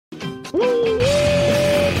They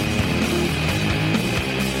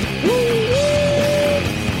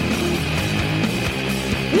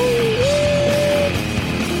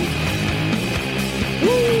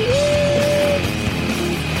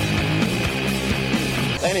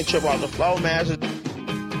didn't trip off the floor, man.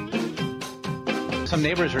 Some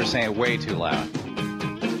neighbors were saying way too loud.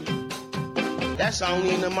 That's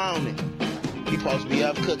only in the morning. You supposed to be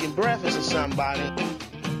up cooking breakfast or somebody.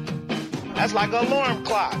 That's like an alarm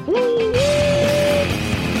clock. Who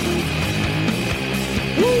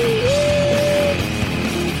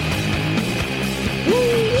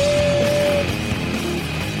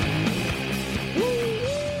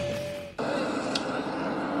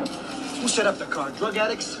set up the car? Drug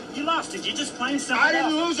addicts? You lost it. You just claimed something. I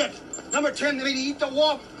didn't lose it. Number 10, they need to eat the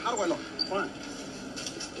wall. How do I look? Fine.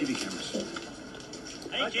 TV cameras.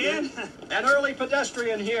 Hey, kid. An early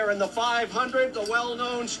pedestrian here in the 500, the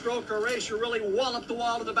well-known stroker race. You really walloped the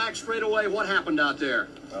wall to the back straightaway. What happened out there?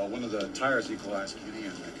 Well, one of the tires equalized Kenny,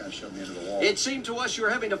 and that kind of shoved me into the wall. It seemed to us you were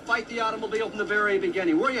having to fight the automobile from the very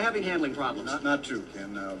beginning. Were you having handling problems? Not true,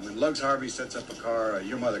 Ken. When Lugs Harvey sets up a car,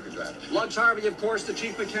 your mother could drive it. Lugs Harvey, of course, the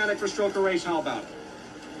chief mechanic for Stroker Race. How about it?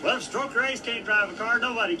 Well, if Stroker Race can't drive a car,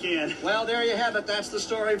 nobody can. Well, there you have it. That's the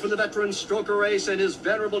story from the veteran Stroker Race and his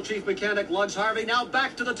venerable chief mechanic, Lugs Harvey. Now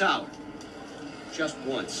back to the tower. Just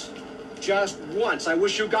once. I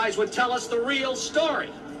wish you guys would tell us the real story.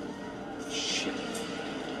 Shit.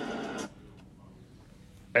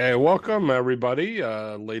 Hey, welcome everybody.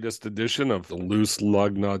 Latest edition of the Loose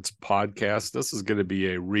Lug Nuts podcast. This is going to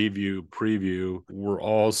be a review preview. We're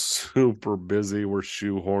all super busy. We're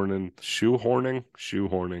shoehorning.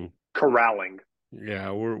 Corralling.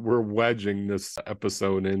 Yeah, we're wedging this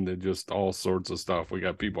episode into just all sorts of stuff. We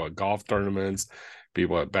got people at golf tournaments,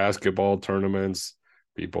 people at basketball tournaments,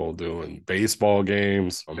 people doing baseball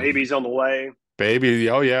games. Baby's on the way. Baby,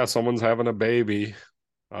 oh yeah, someone's having a baby.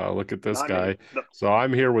 Look at this guy. So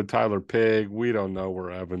I'm here with Tyler Pigg. We don't know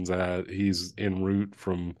where Evan's at. He's en route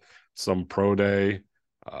from some pro day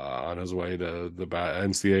on his way to the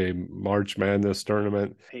NCAA March Madness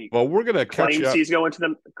tournament. Well, we're gonna catch up.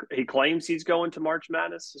 He claims he's going to March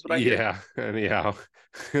Madness. Is what I hear. Yeah, anyhow,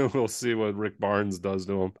 we'll see what Rick Barnes does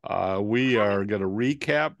to him. We are gonna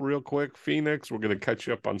recap real quick Phoenix. We're gonna catch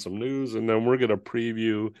you up on some news, and then we're gonna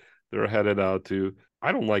preview. They're headed out to.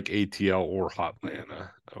 I don't like ATL or Hotlanta.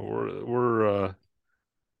 We're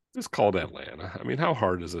just called Atlanta. I mean, how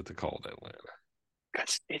hard is it to call it Atlanta?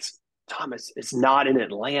 It's Thomas. It's not in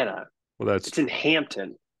Atlanta. Well, it's in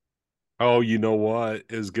Hampton. Oh, you know what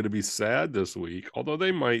is going to be sad this week? Although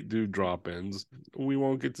they might do drop-ins, we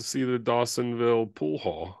won't get to see the Dawsonville pool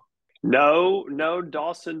hall. No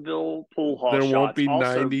Dawsonville pool hall. There won't be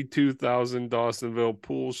 92,000 Dawsonville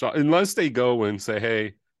pool shots unless they go and say,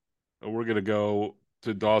 "Hey, we're going to go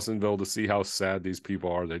to Dawsonville to see how sad these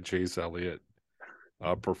people are that Chase Elliott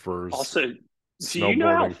prefers." Also, do you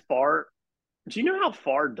know how far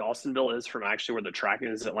Dawsonville is from actually where the track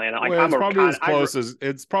is, Atlanta? Well, it's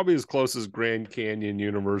probably as close as Grand Canyon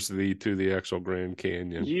University to the actual Grand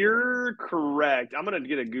Canyon. You're correct. I'm going to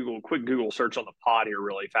get a quick Google search on the pod here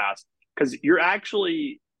really fast, because you're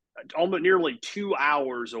actually almost nearly 2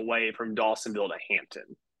 hours away from Dawsonville to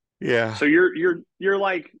Hampton. Yeah. So you're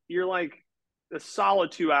like a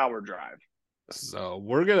solid 2 hour drive. So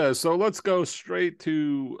let's go straight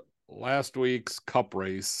to last week's Cup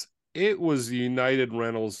race. It was the United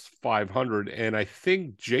Rentals 500, and I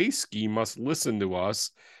think J-Ski must listen to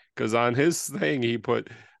us, because on his thing he put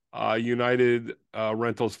United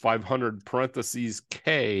Rentals 500 parentheses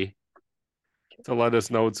K to let us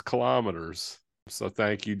know it's kilometers. So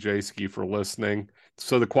thank you, J-Ski, for listening.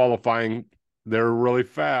 So the qualifying, they're really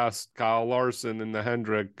fast. Kyle Larson in the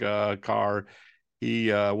Hendrick car, he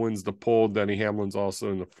wins the pole. Denny Hamlin's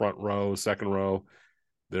also in the front row, second row.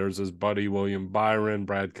 There's his buddy William Byron,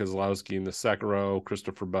 Brad Keselowski in the second row,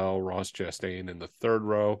 Christopher Bell, Ross Chastain in the third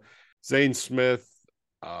row. Zane Smith,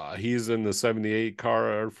 he's in the 78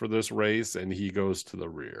 car for this race, and he goes to the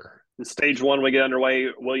rear. In stage one, we get underway.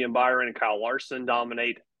 William Byron and Kyle Larson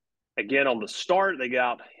dominate. Again, on the start, they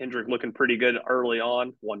got Hendrick looking pretty good early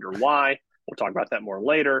on. Wonder why. We'll talk about that more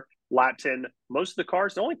later. Lap 10, most of the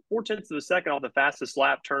cars, only 0.4 of a second off the fastest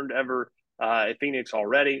lap turned ever at Phoenix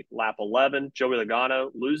already. Lap 11, Joey Logano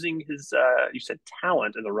losing his, you said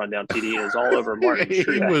talent in the rundown. TD is all over Martin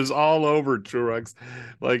Truex. He was all over Truex.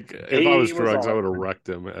 Like, if I was Truex, I would have wrecked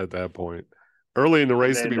him at that point. Early in the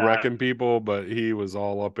race to be wrecking people, but he was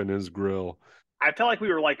all up in his grill. I felt like we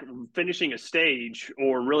were like finishing a stage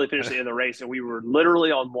or really finishing in the race, and we were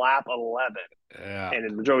literally on lap 11. Yeah.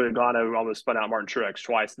 And then Joey Logano almost spun out Martin Truex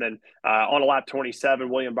twice. And then on a lap 27,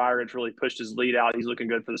 William Byron's really pushed his lead out. He's looking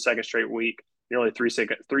good for the second straight week. Nearly 3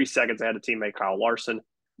 seconds ahead of teammate Kyle Larson.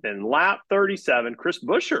 Then lap 37, Chris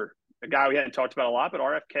Buescher, a guy we hadn't talked about a lot, but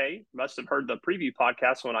RFK must have heard the preview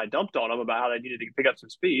podcast when I dumped on him about how they needed to pick up some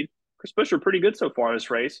speed. Chris Buescher pretty good so far in this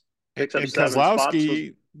race. And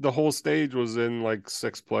Keselowski, the whole stage was in like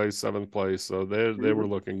 6th place, 7th place, so they were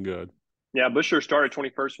looking good. Yeah, Buescher started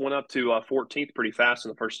 21st, went up to 14th pretty fast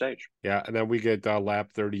in the first stage. Yeah, and then we get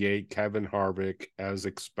lap 38, Kevin Harvick, as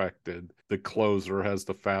expected. The closer has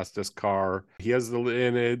the fastest car. He has the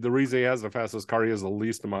reason he has the fastest car, he has the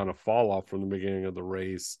least amount of fall off from the beginning of the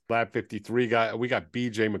race. Lap 53, we got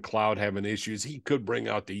BJ McLeod having issues. He could bring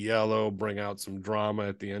out the yellow, bring out some drama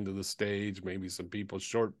at the end of the stage. Maybe some people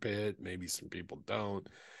short pit, maybe some people don't.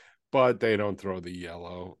 But they don't throw the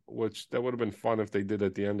yellow, which that would have been fun if they did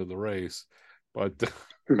at the end of the race. But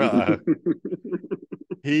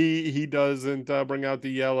he doesn't bring out the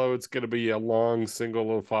yellow. It's going to be a long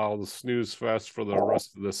single file, the snooze fest for the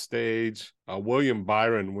rest of the stage. William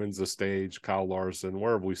Byron wins the stage. Kyle Larson,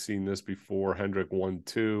 where have we seen this before? Hendrick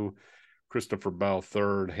 1-2, Christopher Bell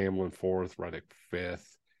 3rd, Hamlin 4th, Reddick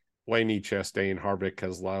 5th. Blaney, Chastain, Harvick,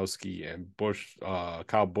 Keselowski, and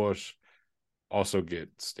Kyle Busch also get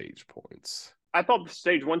stage points. I thought the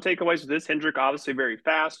stage one takeaways with this, Hendrick obviously very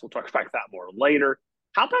fast. We'll talk about that more later.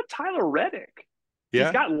 How about Tyler Reddick? Yeah.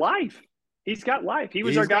 He's got life. He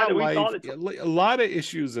was our guy that we thought. A lot of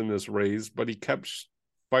issues in this race, but he kept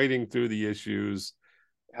fighting through the issues.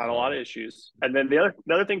 Had a lot of issues. And then the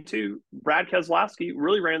other thing too, Brad Keselowski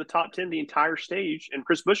really ran the top 10 the entire stage, and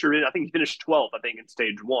Chris Buescher, I think he finished 12th, I think, in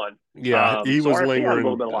stage one. Yeah, he was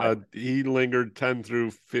lingering. He lingered 10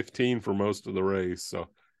 through 15 for most of the race. So,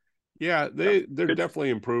 yeah, they're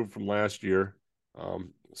definitely improved from last year.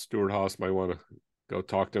 Stuart Haas might want to go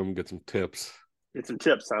talk to him, get some tips. Get some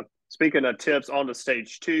tips, huh? Speaking of tips on to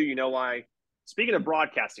stage 2, you know why? Speaking of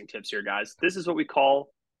broadcasting tips here, guys, this is what we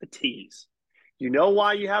call a tease. You know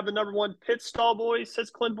why you have the number 1 pit stall boys, says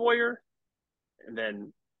Clint Boyer? And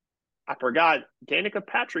then I forgot, Danica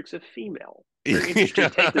Patrick's a female. Very interesting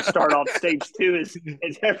take to start off stage 2 is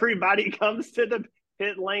everybody comes to the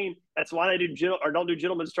pit lane. That's why they don't do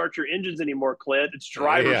gentlemen start your engines anymore, Clint. It's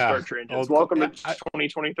drivers start your engines. Welcome to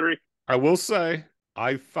 2023. I will say,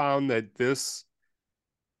 I found that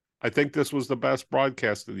I think this was the best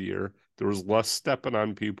broadcast of the year. There was less stepping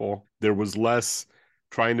on people. There was less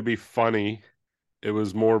trying to be funny. It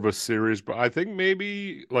was more of a serious, but I think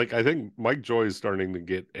Mike Joy is starting to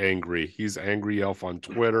get angry. He's Angry Elf on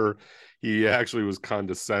Twitter. He actually was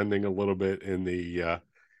condescending a little bit in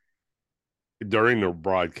during the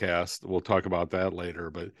broadcast. We'll talk about that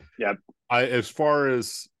later, but yeah, as far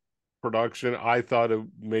as production, I thought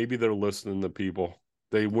maybe they're listening to people.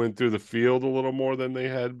 They went through the field a little more than they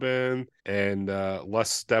had been, and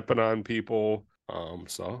less stepping on people.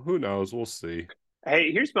 So who knows? We'll see.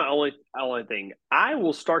 Hey, here's my only thing. I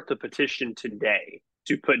will start the petition today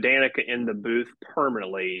to put Danica in the booth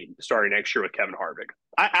permanently starting next year with Kevin Harvick.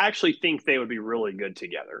 I actually think they would be really good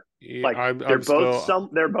together. Yeah, they're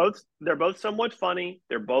both somewhat funny.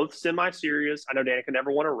 They're both semi-serious. I know Danica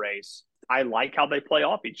never won a race. I like how they play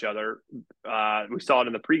off each other. We saw it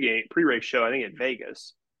in the pre-race show, I think, at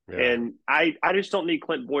Vegas. Yeah. And I just don't need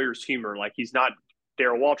Clint Boyer's humor. Like, he's not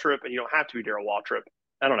Darrell Waltrip, and you don't have to be Darrell Waltrip.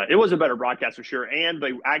 I don't know. It was a better broadcast for sure. And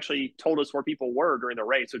they actually told us where people were during the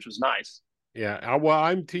race, which was nice. Yeah. Well,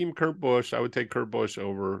 I'm team Kurt Busch. I would take Kurt Busch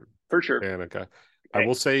over for sure Danica. I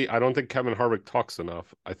will say, I don't think Kevin Harvick talks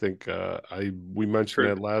enough. I think we mentioned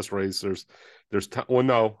that last race. I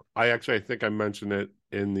think I mentioned it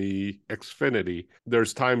in the Xfinity.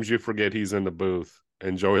 There's times you forget he's in the booth,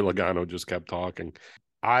 and Joey Logano just kept talking.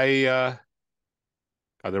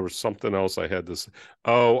 There was something else I had to say.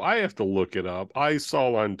 Oh, I have to look it up. I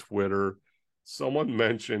saw on Twitter, someone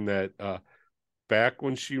mentioned that back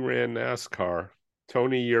when she ran NASCAR,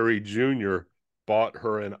 Tony Eury Jr. bought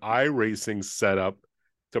her an iRacing setup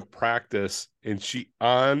to practice, and she,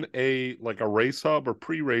 on a race hub or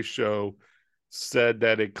pre-race show, said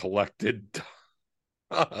that it collected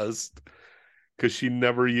dust because she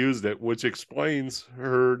never used it, which explains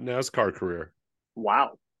her NASCAR career.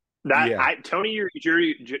 Wow. Tony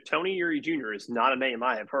Eury Jr. is not a name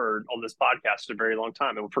I have heard on this podcast in a very long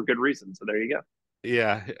time, and for good reason. So there you go.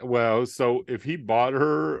 Yeah, well, so if he bought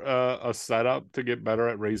her a setup to get better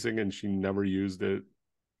at racing and she never used it,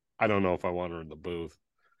 I don't know if I want her in the booth.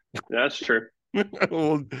 That's true.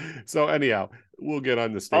 So anyhow, we'll get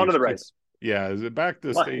on the stage. On to the race. Yeah, is it back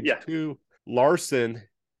to stage 2? Larson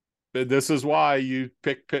This is why you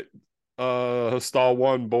pick pit stall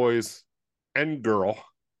one, boys and girl.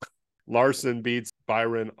 Larson beats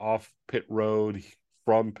Byron off pit road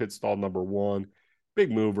from pit stall number 1.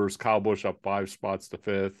 Big movers. Kyle Busch up 5 spots to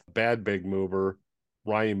 5th. Bad big mover.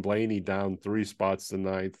 Ryan Blaney down 3 spots to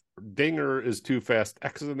 9th. Dinger is too fast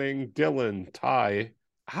exiting. Dylan, Ty.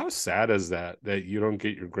 How sad is that you don't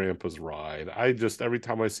get your grandpa's ride? Every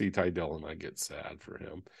time I see Ty Dillon, I get sad for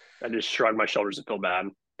him. I just shrug my shoulders and feel bad.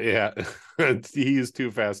 Yeah, he's too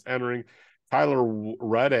fast entering. Tyler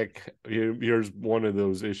Reddick, here's one of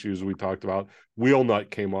those issues we talked about. Wheel nut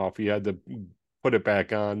came off. He had to put it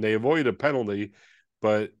back on. They avoided a penalty,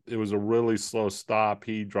 but it was a really slow stop.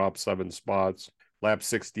 He dropped 7 spots. Lap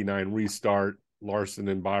 69 restart. Larson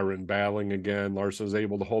and Byron battling again. Larson's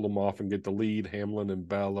able to hold them off and get the lead. Hamlin and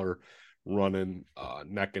Bell are running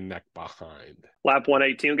neck and neck behind. Lap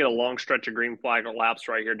 118, we'll get a long stretch of green flag laps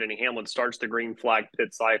right here. Denny Hamlin starts the green flag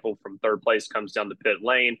pit cycle from 3rd place, comes down the pit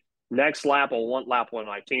lane. Next lap, on lap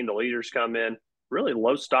 119, the leaders come in. Really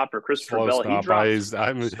low stop for Christopher Bell. He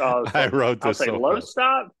dropped. I wrote this. Low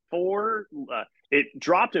stop for it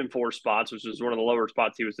dropped him 4 spots, which was one of the lower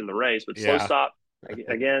spots he was in the race. But slow stop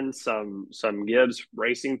again. Some Gibbs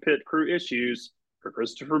Racing pit crew issues for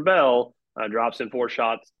Christopher Bell. Drops in 4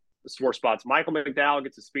 spots. Michael McDowell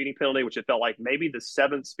gets a speeding penalty, which it felt like maybe the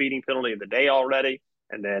 7th speeding penalty of the day already.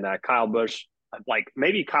 And then Kyle Busch,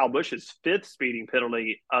 maybe Kyle Busch's 5th speeding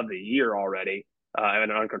penalty of the year already,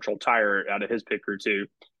 and an uncontrolled tire out of his pit crew too.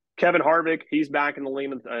 Kevin Harvick, he's back in the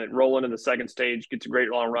lead, rolling in the 2nd stage, gets a great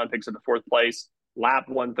long run, picks up the 4th place. Lap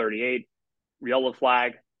 138, yellow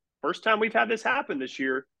flag. First time we've had this happen this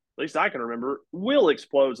year, at least I can remember. Wheel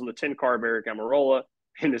explodes on the 10-car of Eric Almirola,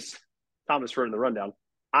 and this Thomas wrote in the rundown.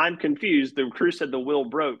 I'm confused. The crew said the wheel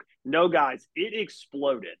broke. No, guys, it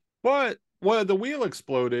exploded. But the wheel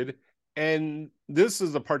exploded, and this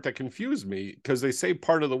is the part that confused me, because they say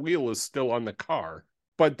part of the wheel is still on the car.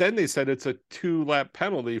 But then they said it's a 2-lap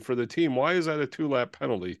penalty for the team. Why is that a 2-lap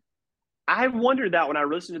penalty? I wondered that when I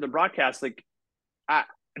listened to the broadcast.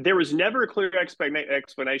 There was never a clear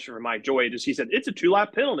explanation from Mike Joy. He said, it's a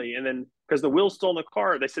 2-lap penalty. And then because the wheel's still in the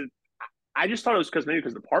car, they said, I just thought it was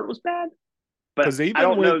because the part was bad. But they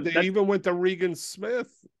even went to Regan Smith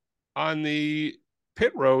on the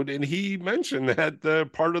pit road, and he mentioned that the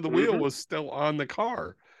part of the wheel was still on the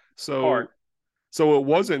car. So it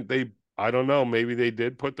wasn't, I don't know, maybe they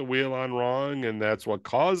did put the wheel on wrong and that's what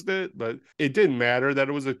caused it, but it didn't matter that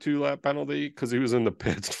it was a 2-lap penalty because he was in the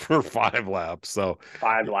pits for 5 laps. So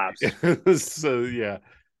 5 laps.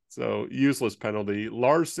 So useless penalty.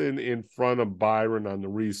 Larson in front of Byron on the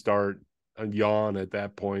restart, a yawn at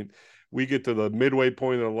that point. We get to the midway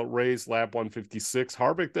point of the race, lap 156.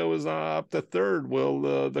 Harvick, though, is up to 3rd.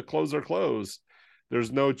 Will the closer close?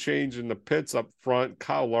 There's no change in the pits up front.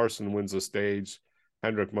 Kyle Larson wins the stage.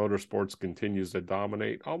 Hendrick Motorsports continues to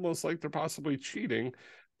dominate, almost like they're possibly cheating.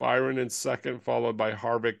 Byron in 2nd, followed by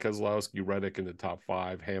Harvick, Keselowski, Reddick in the top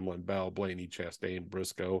 5. Hamlin, Bell, Blaney, Chastain,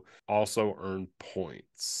 Briscoe also earned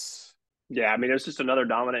points. Yeah, I mean, it's just another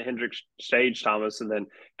dominant Hendrick stage, Thomas. And then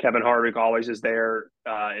Kevin Harvick always is there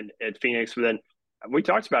at Phoenix. But then we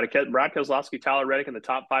talked about it. Brad Keselowski, Tyler Reddick in the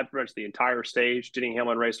top 5 pretty much the entire stage. Denny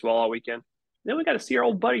Hamlin raced well all weekend. Then we got to see our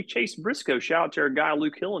old buddy Chase Briscoe. Shout out to our guy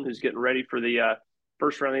Luke Hillen, who's getting ready for the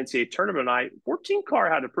first round of the NCAA tournament tonight. 14 car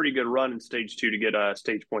had a pretty good run in stage 2 to get a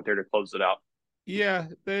stage point there to close it out. Yeah,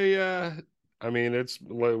 we've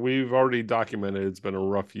already documented it's been a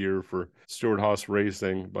rough year for Stewart Haas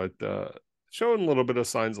Racing, but showing a little bit of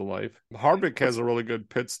signs of life. Harvick has a really good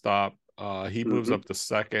pit stop. He moves up to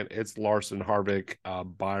 2nd. It's Larson, Harvick,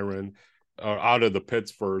 Byron out of the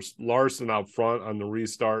pits first. Larson out front on the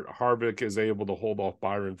restart. Harvick is able to hold off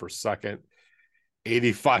Byron for 2nd.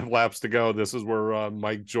 85 laps to go. This is where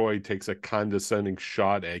Mike Joy takes a condescending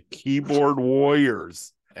shot at keyboard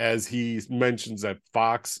warriors as he mentions that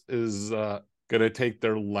Fox is going to take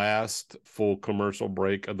their last full commercial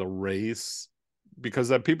break of the race because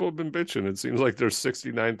that people have been bitching. It seems like there's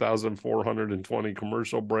 69,420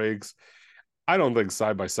 commercial breaks. I don't think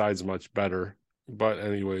side by side is much better, but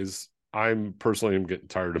anyways, I'm personally getting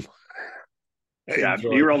tired of Yeah,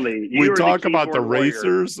 we talk about the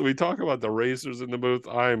racers. We talk about the racers in the booth.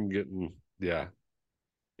 I'm getting,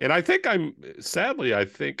 and I think I'm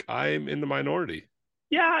in the minority.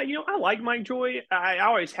 Yeah, I like Mike Joy. I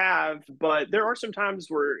always have, but there are some times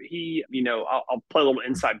where he, I'll play a little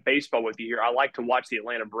inside baseball with you here. I like to watch the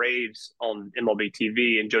Atlanta Braves on MLB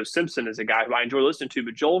TV, and Joe Simpson is a guy who I enjoy listening to,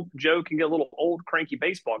 but Joe can get a little old, cranky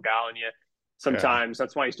baseball guy on you sometimes. Yeah.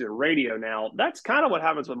 That's why he's doing radio now. That's kind of what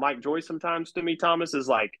happens with Mike Joy sometimes to me, Thomas, is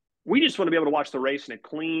like, we just want to be able to watch the race in a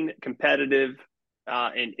clean, competitive,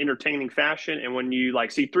 in entertaining fashion. And when you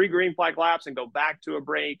like see 3 green flag laps and go back to a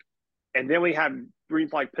break, and then we have green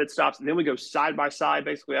flag pit stops, and then we go side by side,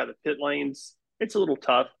 basically out of the pit lanes, it's a little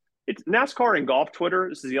tough. It's NASCAR and golf Twitter.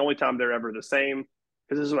 This is the only time they're ever the same,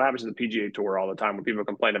 because this is what happens to the PGA Tour all the time when people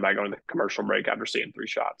complain about going to the commercial break after seeing 3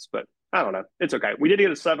 shots. But I don't know. It's okay. We did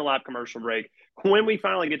get a 7-lap commercial break. When we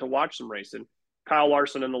finally get to watch some racing, Kyle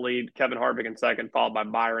Larson in the lead, Kevin Harvick in second, followed by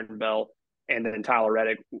Byron Bell, and then Tyler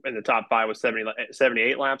Reddick in the top 5 with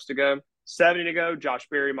 78 laps to go. 70 to go. Josh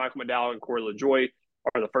Berry, Michael McDowell, and Corey LaJoie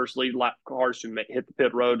are the first lead lap cars to hit the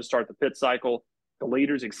pit road to start the pit cycle. The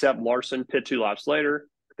leaders, except Larson, pit 2 laps later.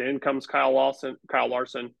 Then comes Kyle Larson,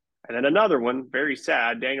 and then another one, very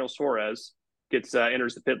sad. Daniel Suarez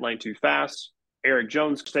enters the pit lane too fast. Eric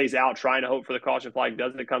Jones stays out trying to hope for the caution flag.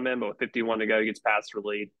 Doesn't come in, but with 51 to go, he gets past for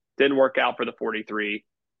lead. Didn't work out for the 43.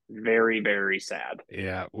 Very, very sad.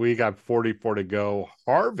 Yeah, we got 44 to go.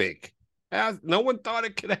 Harvick, no one thought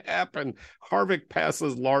it could happen. Harvick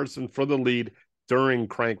passes Larson for the lead during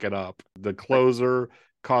Crank It Up. The closer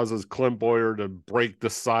causes Clint Boyer to break the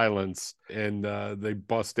silence, and they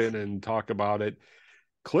bust in and talk about it.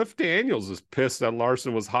 Cliff Daniels is pissed that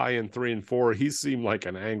Larson was high in 3 and 4. He seemed like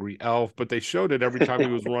an angry elf, but they showed it every time he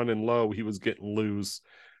was running low, he was getting loose.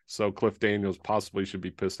 So Cliff Daniels possibly should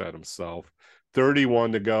be pissed at himself.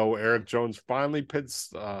 31 to go. Eric Jones finally pits.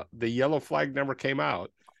 The yellow flag never came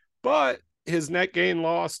out, but his net gain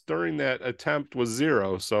loss during that attempt was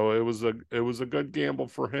 0. So it was a good gamble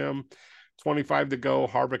for him. 25 to go.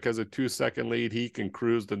 Harvick has a 2-second lead. He can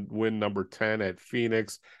cruise to win number 10 at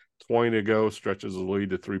Phoenix. 20 to go, stretches the lead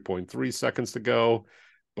to 3.3 seconds to go.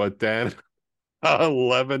 But then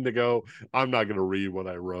 11 to go. I'm not going to read what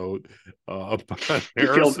I wrote.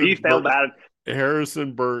 He felt bad.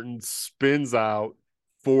 Harrison Burton spins out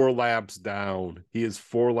 4 laps down. He is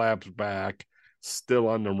 4 laps back, still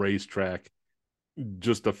on the racetrack.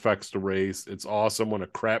 Just affects the race. It's awesome when a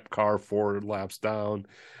crap car 4 laps down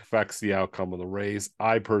affects the outcome of the race.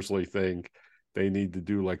 I personally think they need to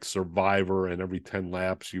do like Survivor, and every 10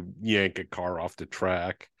 laps you yank a car off the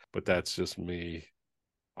track. But that's just me.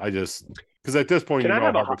 Because at this point,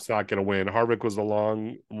 Harvick's not going to win. Harvick was a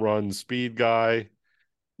long run speed guy.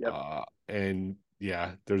 Yep. And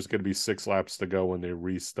yeah, there's going to be 6 laps to go when they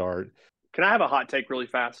restart. Can I have a hot take really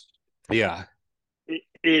fast? Yeah.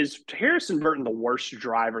 Is Harrison Burton the worst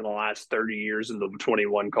driver in the last 30 years in the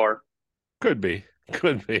 21 car? Could be.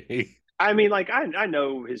 I mean, like, I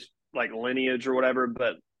know his like lineage or whatever,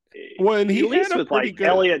 but when he at least with like good,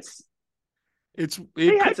 Elliott's, it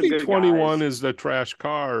could be 21 guys. Is the trash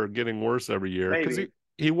car getting worse every year, because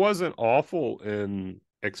he wasn't awful in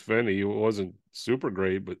Xfinity. He wasn't super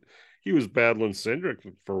great, but he was battling Cindric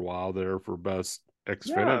for a while there for best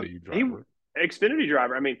Xfinity driver. Xfinity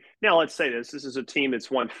driver. I mean, now let's say this is a team that's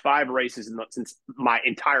won 5 races since my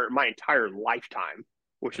entire lifetime,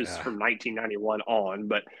 which is from 1991 on.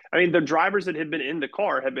 But, I mean, the drivers that have been in the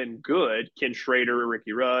car have been good. Ken Schrader,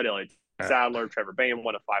 Ricky Rudd, Elliott Sadler, Trevor Bayne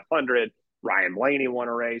won a 500. Ryan Blaney won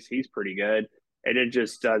a race. He's pretty good. And it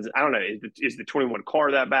just does – I don't know. Is the 21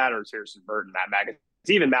 car that bad, or is Harrison Burton that bad?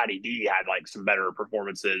 Even Matty D had, like, some better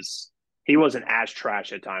performances. He wasn't as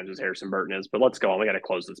trash at times as Harrison Burton is. But let's go on. We got to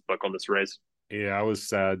close this book on this race. Yeah, I was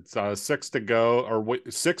sad. 6 to go, or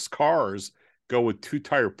 6 cars – go with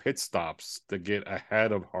 2-tire pit stops to get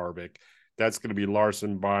ahead of Harvick. That's going to be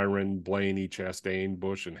Larson, Byron, Blaney, Chastain,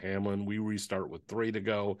 Busch, and Hamlin. We restart with 3 to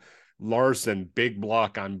go. Larson, big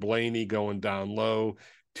block on Blaney going down low.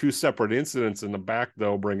 2 separate incidents in the back,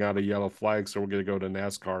 though, bring out a yellow flag, so we're going to go to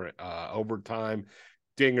NASCAR overtime.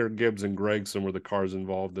 Dinger, Gibbs, and Gregson were the cars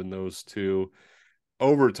involved in those 2.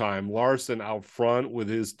 Overtime, Larson out front with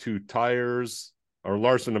his 2 tires. Or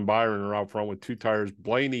Larson and Byron are out front with 2 tires.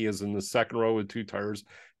 Blaney is in the second row with 2 tires.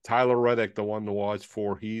 Tyler Reddick, the one to watch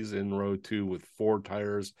for, he's in row 2 with 4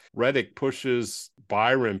 tires. Reddick pushes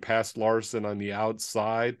Byron past Larson on the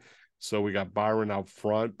outside. So we got Byron out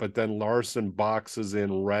front, but then Larson boxes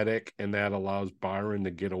in Reddick, and that allows Byron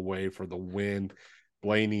to get away for the win.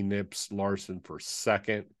 Blaney nips Larson for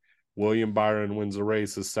second. William Byron wins the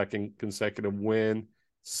race, his second consecutive win,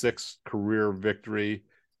 6th career victory.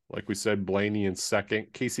 Like we said, Blaney in second.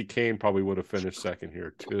 Casey Kane probably would have finished second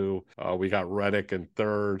here too. We got Reddick in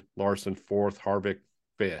third, Larson 4th, Harvick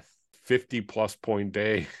 5th. 50-plus point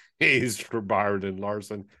days for Byron and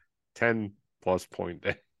Larson. 10-plus point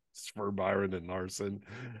days for Byron and Larson.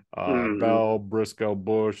 Bell, Briscoe,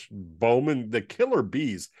 Busch, Bowman, the killer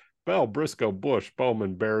bees. Bell, Briscoe, Busch,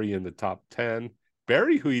 Bowman, Berry in the top 10.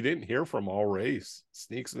 Berry, who you didn't hear from all race,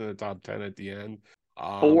 sneaks in the top 10 at the end.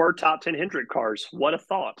 4 top 10 Hendrick cars. What a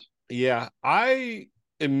thought. Yeah, I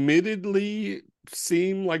admittedly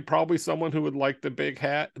seem like probably someone who would like the big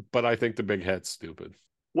hat, but I think the big hat's stupid.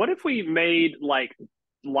 What if we made like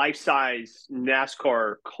life-size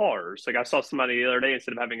NASCAR cars? Like I saw somebody the other day,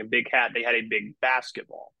 instead of having a big hat, they had a big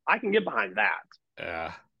basketball. I can get behind that.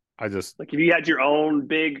 Yeah, I just Like if you had your own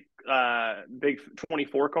big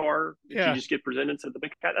 24 car that you yeah just get presented to the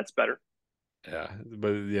big hat, that's better. yeah,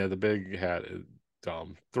 but yeah, the big hat is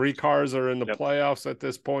dumb. 3 cars are in the Yep. playoffs at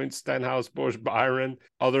this point: Stenhouse, Busch, Byron.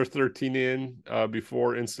 Other 13 in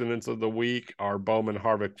before incidents of the week are Bowman,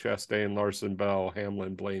 Harvick, Chastain, Larson, Bell,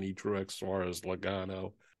 Hamlin, Blaney, Truex, Suarez,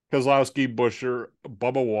 Logano, Keselowski, Buscher,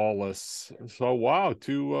 Bubba Wallace. So wow,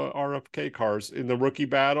 2 RFK cars in the rookie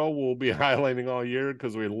battle. We'll be highlighting all year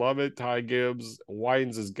because we love it. Ty Gibbs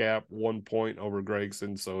widens his gap 1 point over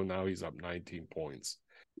Gragson, so now he's up 19 points.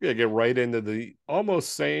 Yeah, get right into the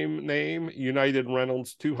almost same name, United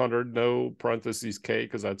Reynolds 200, no parentheses K,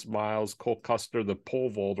 because that's Miles. Cole Custer, the pole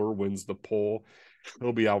vaulter, wins the pole.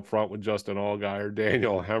 He'll be out front with Justin Allgaier,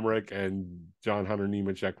 Daniel Hemrick, and John Hunter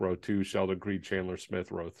Nemechek, row 2, Sheldon Creed, Chandler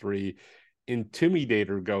Smith, row 3.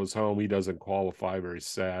 Intimidator goes home. He doesn't qualify. Very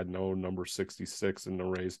sad. No number 66 in the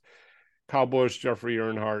race. Kyle Busch, Jeffrey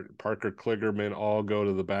Earnhardt, Parker Kligerman all go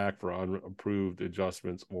to the back for unapproved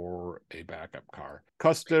adjustments or a backup car.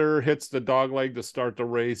 Custer hits the dogleg to start the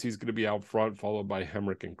race. He's going to be out front, followed by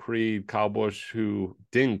Hemrick and Creed. Kyle Busch, who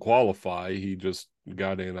didn't qualify, he just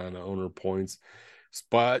got in on owner points.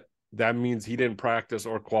 But that means he didn't practice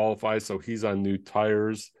or qualify, so he's on new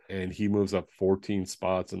tires, and he moves up 14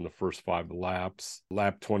 spots in the first 5 laps.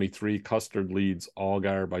 Lap 23, Custard leads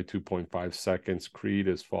Allgaier by 2.5 seconds. Creed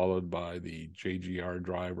is followed by the JGR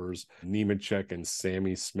drivers, Nemechek and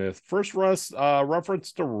Sammy Smith. First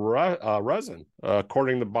reference to resin.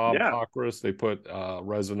 According to Bob Cockris, they put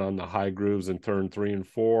resin on the high grooves in turn 3 and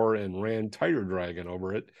 4 and ran Tire Dragon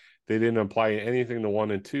over it. They didn't apply anything to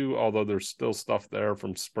 1 and 2, although there's still stuff there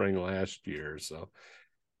from spring last year. So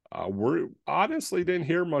we honestly didn't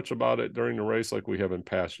hear much about it during the race like we have in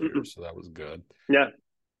past years. So that was good. Yeah.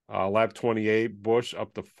 Lap 28, Busch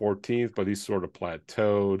up to 14th, but he's sort of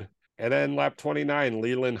plateaued. And then lap 29,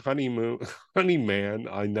 Leland Honeyman,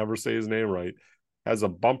 I never say his name right, has a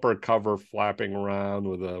bumper cover flapping around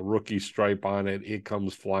with a rookie stripe on it. It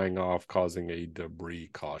comes flying off, causing a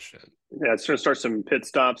debris caution. Yeah, it's going to start some pit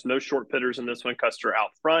stops. No short pitters in this one. Custer out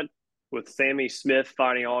front with Sammy Smith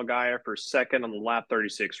fighting Allgaier for second on the lap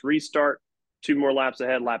 36 restart. 2 more laps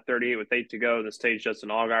ahead, lap 38 with 8 to go. The stage Justin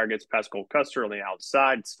Allgaier gets past Cole Custer on the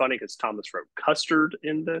outside. It's funny because Thomas wrote Custard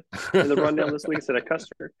in the rundown this week instead of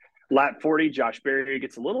Custer. Lap 40, Josh Berry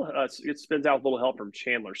gets a little it spins out with a little help from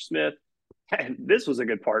Chandler Smith. And this was a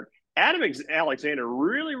good part. Adam Alexander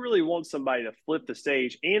really, really wants somebody to flip the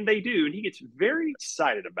stage, and they do, and he gets very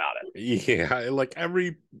excited about it. Yeah, like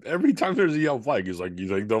every time there's a yellow flag, he's like, "You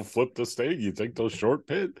think they'll flip the stage? You think they'll short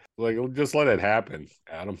pit? Like, just let it happen,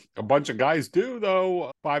 Adam." A bunch of guys do,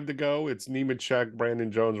 though. 5 to go. It's Nemechek, Brandon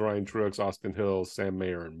Jones, Ryan Truex, Austin Hill, Sam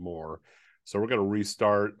Mayer, and more. So we're going to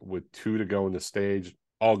restart with 2 to go in the stage.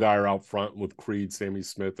 Allgaier out front with Creed, Sammy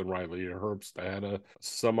Smith, and Riley Herbst ahead of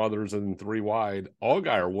some others in 3 wide.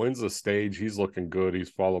 Allgaier wins the stage. He's looking good.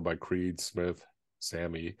 He's followed by Creed, Smith,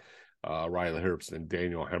 Sammy, Riley Herbst, and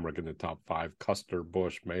Daniel Hemrick in the top 5. Custer,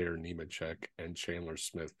 Busch, Mayer, Nemechek, and Chandler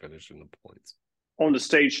Smith finishing the points. On to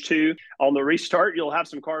stage 2. On the restart, you'll have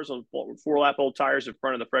some cars on 4-lap old tires in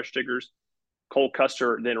front of the fresh stickers. Cole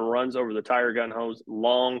Custer then runs over the tire gun hose.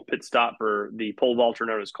 Long pit stop for the pole vaulter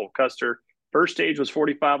known as Cole Custer. First stage was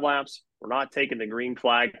 45 laps. We're not taking the green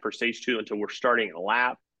flag for stage 2 until we're starting at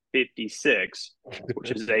lap 56,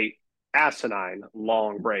 which is a asinine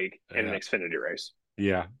long break in an Xfinity race.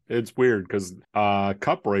 Yeah, it's weird because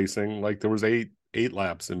cup racing, like there was eight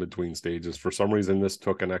laps in between stages. For some reason, this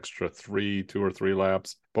took an extra 2 or 3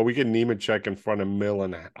 laps. But we get Nemechek in front of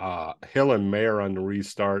Hill and Mayer on the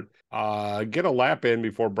restart. Get a lap in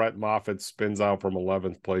before Brett Moffitt spins out from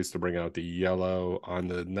 11th place to bring out the yellow. On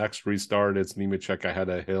the next restart, it's Nemechek ahead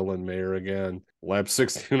of Hill and Mayer again. Lap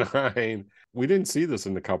 69. We didn't see this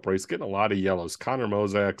in the cup race. Getting a lot of yellows. Connor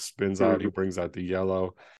Mozak spins out. He brings out the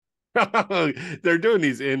yellow. They're doing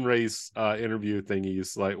these in-race interview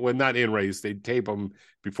thingies, like, well, not in-race, they tape them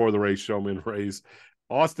before the race, show them in race.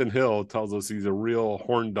 Austin Hill tells us he's a real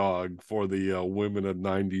horn dog for the women of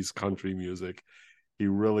 90s country music. He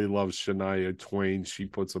really loves Shania Twain. She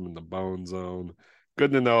puts him in the bone zone.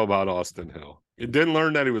 Good to know about Austin Hill. He didn't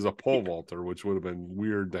learn that he was a pole vaulter, which would have been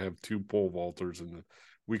weird to have 2 pole vaulters.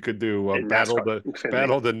 We could do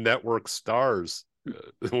battle the network stars.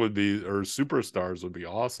 Would be, or superstars would be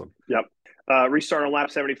awesome. Yep. Restart on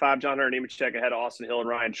lap 75. John Hunter Nemechek ahead of Austin Hill and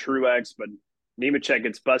Ryan Truex, but Nemechek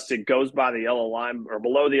gets busted, goes by the yellow line or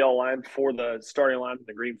below the yellow line for the starting line.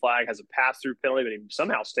 The green flag has a pass-through penalty, but he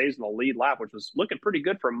somehow stays in the lead lap, which was looking pretty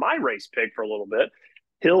good for my race pick for a little bit.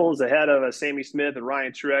 Hill is ahead of Sammy Smith, and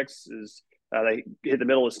Ryan Truex is they hit the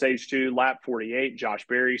middle of stage 2, lap 48. Josh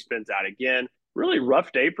Berry spins out again. Really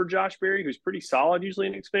rough day for Josh Berry, who's pretty solid usually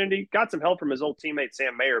in Xfinity. Got some help from his old teammate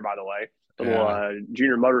Sam Mayer, by the way. Little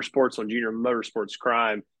Junior Motorsports on Junior Motorsports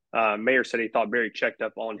Crime. Mayer said he thought Berry checked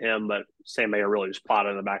up on him, but Sam Mayer really just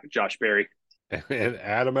plotted in the back of Josh Berry. And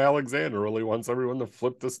Adam Alexander really wants everyone to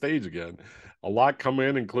flip the stage again. A lot come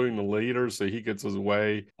in, including the leaders, so he gets his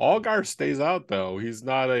way. Allgaier stays out, though. He's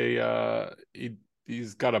not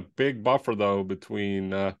he's got a big buffer, though,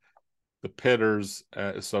 between the pitters,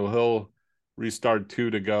 so he'll restart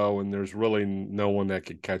 2 to go, and there's really no one that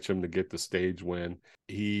could catch him to get the stage win.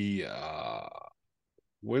 He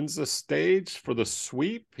wins the stage for the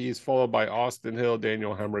sweep. He's followed by Austin Hill,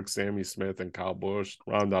 Daniel Hemrick, Sammy Smith, and Kyle Busch.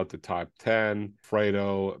 Round out the top 10.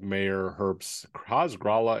 Fredo, Mayer, Herbst,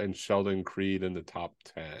 Gralla, and Sheldon Creed in the top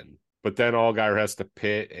 10. But then Allgaier has to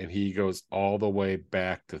pit, and he goes all the way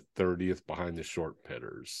back to 30th behind the short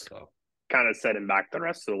pitters. So kind of set him back the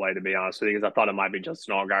rest of the way, to be honest with you, because I thought it might be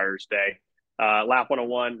Justin Allgaier's day. Lap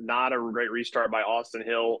 101, not a great restart by Austin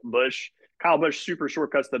Hill. Kyle Busch super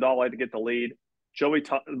shortcuts the dog leg to get the lead. Joey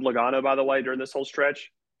Logano, by the way, during this whole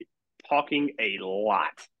stretch, talking a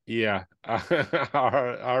lot. Yeah,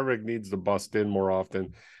 Harvick needs to bust in more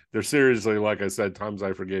often. They're seriously, like I said, times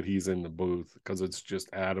I forget he's in the booth because it's just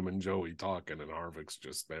Adam and Joey talking and Harvick's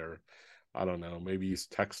just there. I don't know. Maybe he's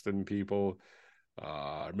texting people.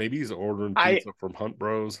 Maybe he's ordering pizza from Hunt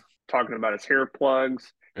Bros. Talking about his hair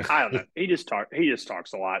plugs. I don't know. He just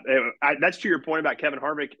talks a lot. That's to your point about Kevin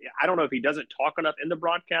Harvick. I don't know if he doesn't talk enough in the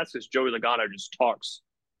broadcast because Joey Logano just talks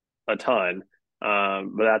a ton.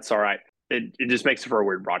 But that's all right. It just makes it for a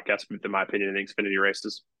weird broadcast booth, in my opinion, in the Xfinity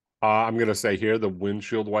races. I'm going to say here, the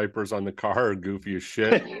windshield wipers on the car are goofy as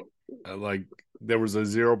shit. Like there was a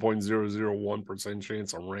 0.001%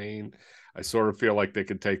 chance of rain. I sort of feel like they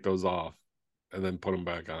could take those off and then put them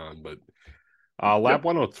back on. But lap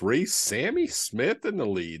 103, Sammy Smith in the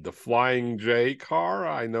lead. The Flying J car.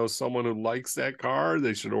 I know someone who likes that car.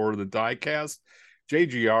 They should order the diecast.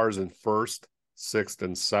 JGR's in first, 6th,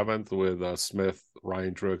 and 7th with Smith,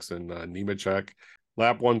 Ryan Truex, and Nemechek.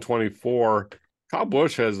 Lap 124, Kyle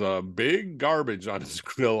Busch has a big garbage on his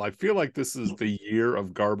grill. I feel like this is the year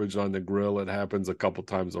of garbage on the grill. It happens a couple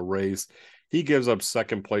times a race. He gives up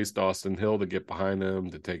second place to Austin Hill to get behind him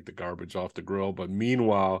to take the garbage off the grill. But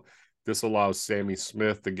meanwhile, this allows Sammy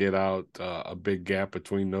Smith to get out a big gap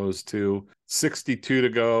between those two. 62 to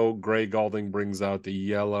go. Gray Galding brings out the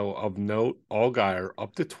yellow. Of note, Allgaier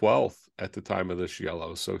up to 12th at the time of this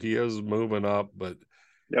yellow. So he is moving up, but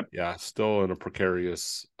yeah, still in a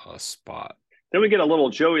precarious spot. Then we get a little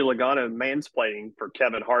Joey Logano mansplaining for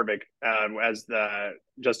Kevin Harvick as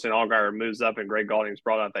Justin Allgaier moves up and Greg Galding's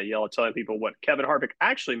brought out that yellow, telling people what Kevin Harvick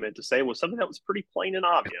actually meant to say was something that was pretty plain and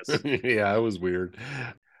obvious. Yeah, it was weird.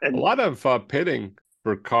 And a lot of pitting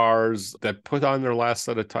for cars that put on their last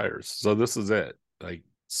set of tires. So this is it. Like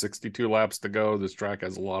 62 laps to go. This track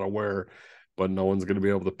has a lot of wear, but no one's going to be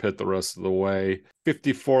able to pit the rest of the way.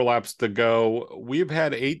 54 laps to go. We've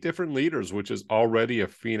had 8 different leaders, which is already a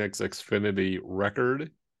Phoenix Xfinity record.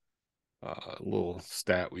 A little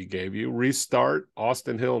stat we gave you. Restart.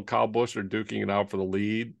 Austin Hill and Kyle Busch are duking it out for the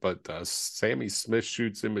lead, but Sammy Smith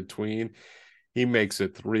shoots in between. He makes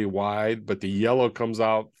it 3 wide, but the yellow comes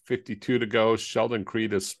out, 52 to go. Sheldon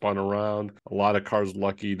Creed is spun around. A lot of cars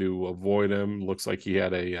lucky to avoid him. Looks like he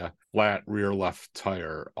had a flat rear left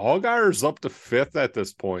tire. Allgaier's up to 5th at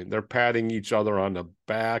this point. They're patting each other on the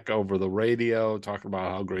back over the radio, talking about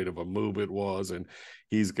how great of a move it was, and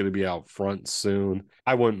he's going to be out front soon.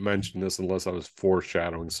 I wouldn't mention this unless I was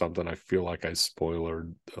foreshadowing something. I feel like I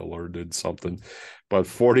alerted something. But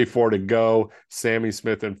 44 to go. Sammy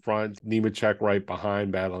Smith in front. Nemechek right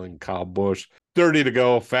behind, battling Kyle Busch. 30 to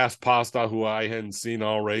go. Fast Pasta, who I hadn't seen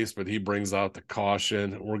all race, but he brings out the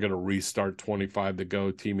caution. We're going to restart. 25 to go.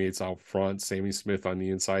 Teammates out front. Sammy Smith on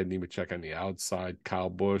the inside. Nemechek on the outside. Kyle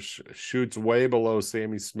Busch shoots way below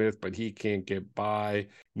Sammy Smith, but he can't get by.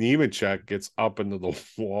 Nemechek gets up into the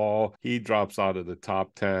wall. He drops out of the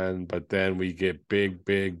top 10, but then we get big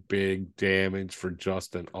damage for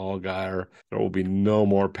Justin Allgaier. There will be no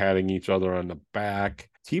more patting each other on the back.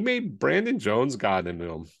 Teammate Brandon Jones got into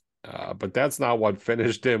him, but that's not what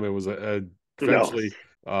finished him. It was eventually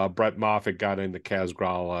Brett Moffitt got into Kaz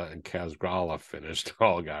Gralla, and Kaz Gralla finished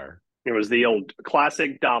Allgaier. It was the old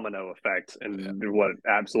classic domino effect, and what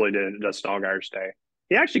absolutely did Justin Allgaier's day.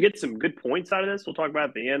 He actually gets some good points out of this. We'll talk about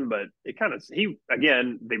at the end, but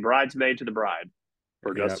the bridesmaid to the bride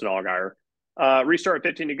for Yep. Justin Allgaier. Restart at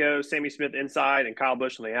 15 to go. Sammy Smith inside and Kyle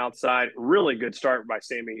Busch on the outside. Really good start by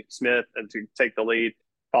Sammy Smith and to take the lead,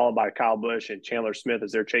 followed by Kyle Busch and Chandler Smith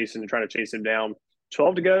as they're chasing and trying to chase him down.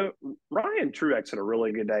 12 to go. Ryan Truex had a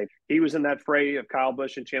really good day. He was in that fray of Kyle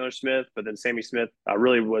Busch and Chandler Smith, but then Sammy Smith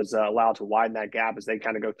really was allowed to widen that gap as they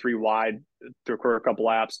kind of go 3 wide through a couple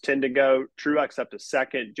laps. 10 to go. Truex up to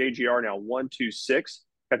second. JGR now 1, 2, 6.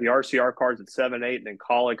 Got the RCR cars at 7, 8, and then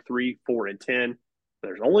Colic 3, 4, and 10.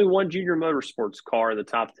 There's only one junior motorsports car in the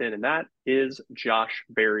top 10, and that is Josh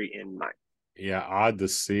Berry in 9th. Yeah, odd to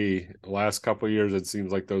see. The last couple of years, it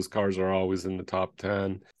seems like those cars are always in the top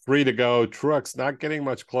 10. 3 to go. Truex not getting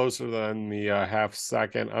much closer than the half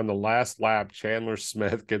second. On the last lap, Chandler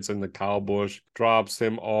Smith gets into Kyle Busch, drops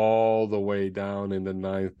him all the way down into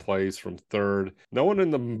 9th place from 3rd. No one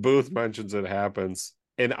in the booth mentions it happens.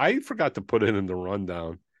 And I forgot to put it in the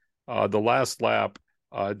rundown. The last lap,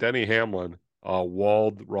 Denny Hamlin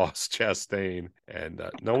walled Ross Chastain, and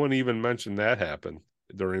no one even mentioned that happened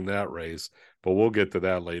during that race, but we'll get to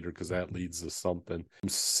that later because that leads to something.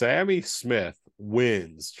 Sammy Smith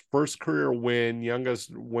wins, first career win,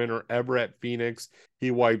 youngest winner ever at Phoenix.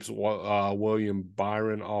 He wipes William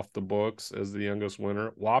Byron off the books as the youngest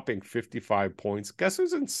winner, whopping 55 points. Guess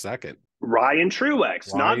who's in second? Ryan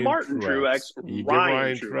Truex, not Martin Truex. You give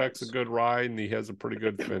Ryan Truex a good ride, and he has a pretty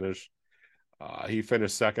good finish. He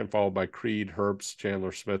finished second, followed by Creed, Herbst,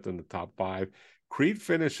 Chandler Smith in the top 5. Creed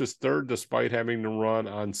finishes 3rd despite having to run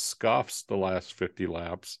on scuffs the last 50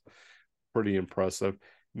 laps. Pretty impressive.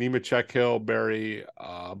 Nemechek, Hill, Berry,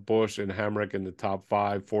 Busch, and Hemrick in the top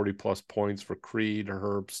 5. 40-plus points for Creed,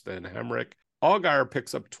 Herbst, and Hemrick. Allgaier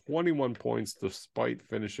picks up 21 points despite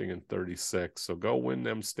finishing in 36. So go win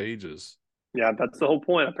them stages. Yeah, that's the whole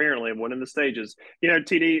point, apparently, of winning the stages.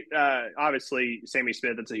 TD, obviously, Sammy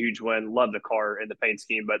Smith, that's a huge win. Love the car and the paint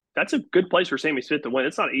scheme, but that's a good place for Sammy Smith to win.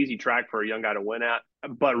 It's not an easy track for a young guy to win at,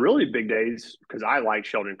 but really big days, because I like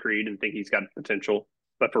Sheldon Creed and think he's got potential.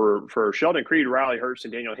 But for Sheldon Creed, Riley Herbst,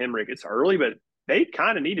 and Daniel Hemrick, it's early, but they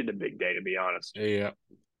kind of needed a big day, to be honest. Yeah.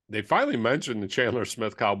 They finally mentioned the Chandler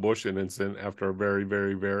Smith-Kyle Busch incident after a very,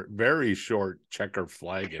 very, very, very short checker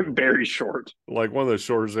flag interview. Very short. Like one of the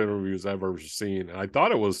shortest interviews I've ever seen. I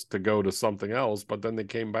thought it was to go to something else, but then they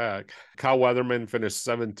came back. Kyle Weatherman finished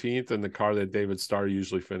 17th in the car that David Starr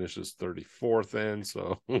usually finishes 34th in.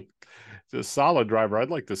 So just a solid driver. I'd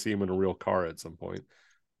like to see him in a real car at some point.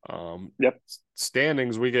 Yep.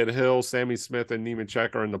 Standings, we get Hill, Sammy Smith, and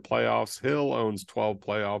Nemechek are in the playoffs. Hill owns 12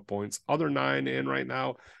 playoff points. Other 9 in right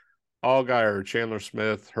now. Allgaier, Chandler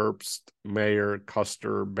Smith, Herbst, Mayer,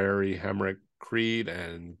 Custer, Berry, Hemrick, Creed,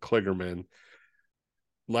 and Kligerman.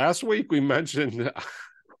 Last week we mentioned,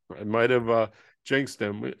 I might have jinxed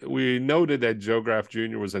him. We noted that Joe Graff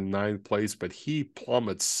Jr. was in 9th place, but he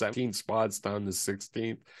plummets 17 spots down to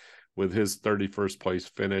 16th with his 31st place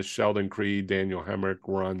finish. Sheldon Creed, Daniel Hemrick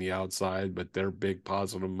were on the outside, but they're big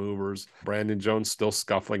positive movers. Brandon Jones still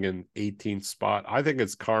scuffling in 18th spot. I think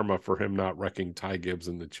it's karma for him not wrecking Ty Gibbs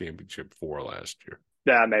in the championship 4 last year.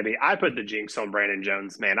 Yeah, maybe. I put the jinx on Brandon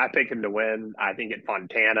Jones, man. I picked him to win. I think at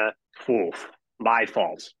Fontana, my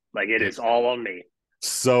fault. Like, it is all on me.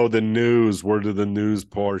 So the news, where to the news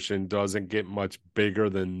portion, doesn't get much bigger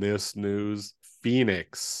than this news.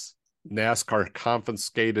 Phoenix. NASCAR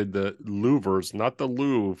confiscated the louvers, not the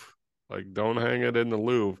Louvre. Like, don't hang it in the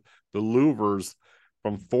Louvre. The louvers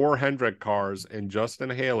from 4 Hendrick cars and Justin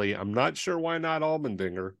Haley. I'm not sure why not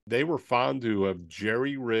Allmendinger. They were found to have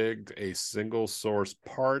jerry-rigged a single-source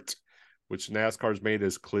part, which NASCAR's made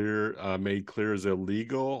clear is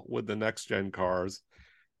illegal with the next-gen cars.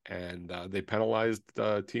 And they penalized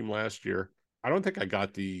the team last year. I don't think I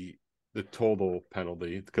got the total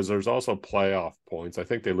penalty because there's also playoff points. I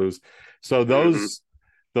think they lose. So those,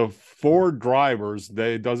 the 4 drivers,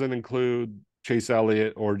 it doesn't include Chase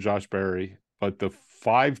Elliott or Josh Berry, but the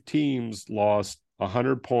 5 teams lost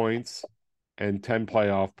 100 points and 10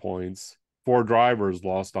 playoff points. 4 drivers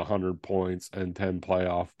lost 100 points and 10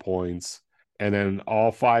 playoff points. And then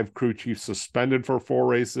all 5 crew chiefs suspended for 4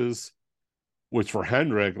 races. Which for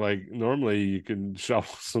Hendrick, like normally you can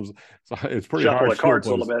shuffle some. So it's pretty shuffle hard the cards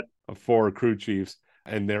a little bit. 4 crew chiefs,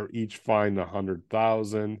 and they're each fined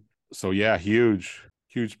 $100,000. So yeah, huge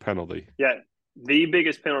penalty. Yeah, the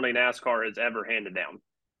biggest penalty NASCAR has ever handed down.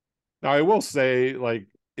 Now I will say, like,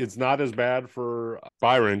 it's not as bad for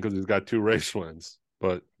Byron because he's got 2 race wins,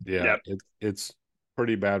 but yeah, it's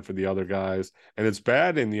pretty bad for the other guys, and it's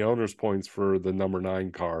bad in the owner's points for the number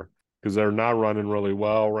 9 car. Because they're not running really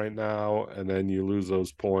well right now, and then you lose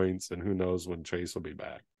those points, and who knows when Chase will be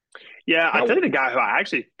back. Yeah, I Now, think the guy who I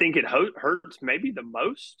actually think it hurts maybe the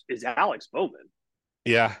most is Alex Bowman.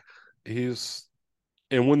 yeah, he's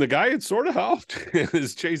and when the guy had sort of helped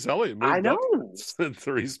is Chase Elliott I moved up know.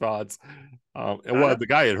 3 spots. And I know. what the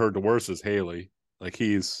guy had heard the worst is Haley. Like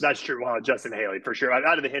he's That's true. Well, Justin Haley for sure.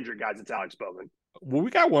 Out of the Hendrick guys, it's Alex Bowman. well,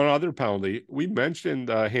 we got one other penalty. We mentioned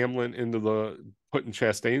Hamlin into the putting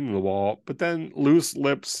Chastain in the wall, but then loose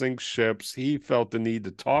lips sink ships. He felt the need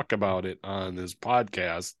to talk about it on his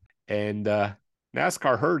podcast, and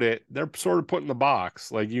NASCAR heard it. They're sort of put in the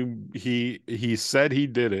box. Like he said he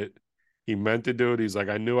did it. He meant to do it. He's like,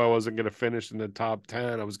 I knew I wasn't going to finish in the top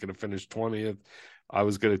 10. I was going to finish 20th. I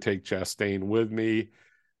was going to take Chastain with me.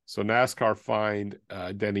 So NASCAR fined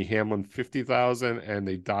Denny Hamlin $50,000, and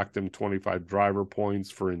they docked him 25 driver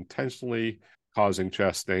points for intentionally causing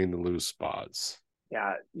Chastain to lose spots.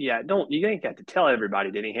 Yeah. You ain't got to tell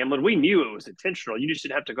everybody, Denny Hamlin. We knew it was intentional. You just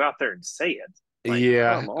didn't have to go out there and say it. Like,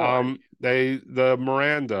 Yeah, come on. the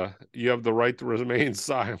Miranda, you have the right to remain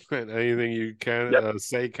silent. Anything you can Yep.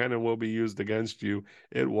 say can and will be used against you.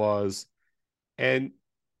 It was, and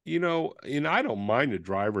I don't mind a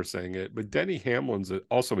driver saying it, but Denny Hamlin's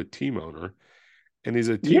also a team owner. And he's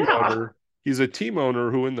a team Yeah. owner. He's a team owner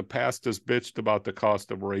who in the past has bitched about the cost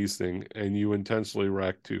of racing, and you intentionally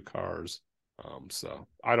wrecked 2 cars. So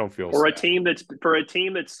I don't feel For a sad.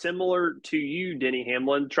 team that's similar to you, Denny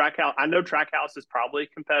Hamlin, Trackhouse. I know Trackhouse is probably a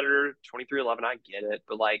competitor. 2311, I get it,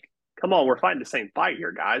 but like, come on, we're fighting the same fight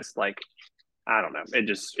here, guys. Like, I don't know.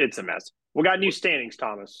 It's a mess. We got new standings,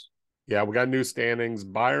 Thomas. Yeah, we got new standings.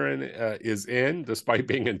 Byron is in despite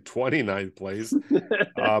being in 29th place,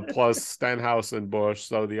 plus Stenhouse and Bush.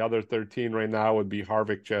 So the other 13 right now would be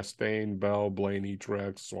Harvick, Chastain, Bell, Blaney,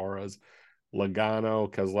 Truex, Suarez,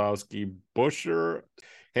 Logano, Keselowski, Busher,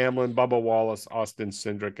 Hamlin, Bubba Wallace, Austin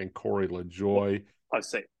Cindric, and Corey LaJoie. Let's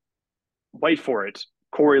say, wait for it,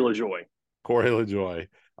 Corey LaJoie. Corey LaJoie.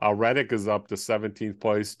 Reddick is up to 17th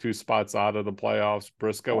place, 2 spots out of the playoffs.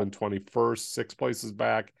 Briscoe in 21st, 6 places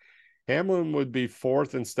back. Hamlin would be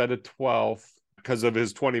 4th instead of 12th because of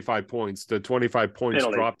his 25 points. The 25 points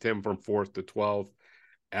Penalty. dropped him from 4th to 12th.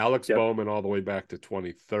 Alex Yep. Bowman all the way back to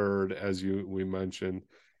 23rd, as we mentioned.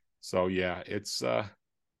 So yeah, it's not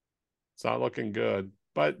looking good,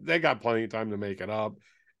 but they got plenty of time to make it up.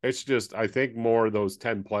 It's just I think more of those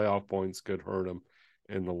 10 playoff points could hurt him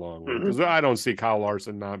in the long run because I don't see Kyle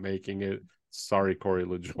Larson not making it. Sorry, Corey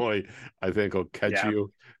LaJoie. I think he'll catch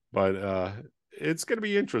you, but it's going to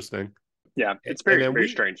be interesting. Yeah, it's very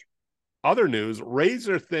strange. Other news,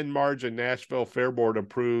 razor thin margin Nashville Fair Board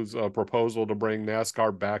approves a proposal to bring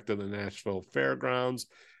NASCAR back to the Nashville Fairgrounds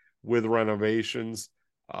with renovations.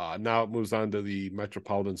 Now it moves on to the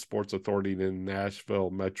Metropolitan Sports Authority and Nashville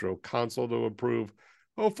Metro Council to approve.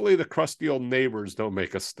 Hopefully the crusty old neighbors don't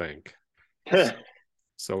make a stink.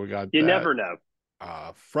 So we got You that. never know.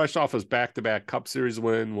 Fresh off his back-to-back Cup Series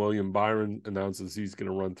win, William Byron announces he's going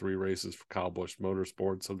to run 3 races for Kyle Busch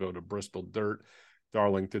Motorsports. He'll go to Bristol Dirt,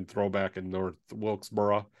 Darlington Throwback, and North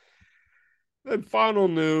Wilkesboro. Then final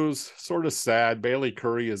news, sort of sad. Bailey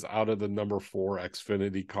Curry is out of the number 4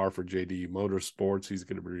 Xfinity car for JD Motorsports. He's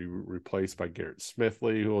going to be replaced by Garrett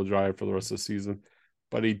Smithley, who will drive for the rest of the season.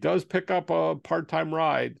 But he does pick up a part-time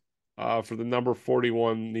ride for the number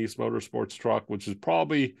 41 Nice Motorsports truck, which is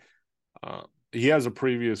probably he has a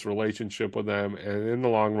previous relationship with them, and in the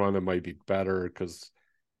long run, it might be better because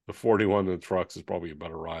the 41 in the trucks is probably a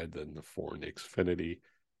better ride than the 4 in the Xfinity.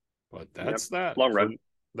 But that's that. Long run.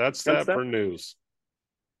 That's that for news.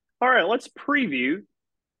 All right, let's preview.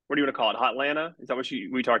 What do you want to call it? Hotlanta? Is that what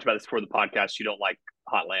we talked about this before the podcast? You don't like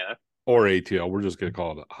Hotlanta or ATL? We're just going to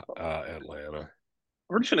call it Atlanta.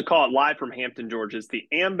 We're just going to call it live from Hampton, Georgia. It's the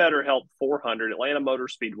Am Better Help 400 Atlanta Motor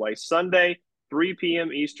Speedway, Sunday, 3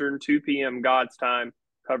 p.m. Eastern, 2 p.m. God's time.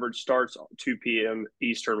 Coverage starts 2 p.m.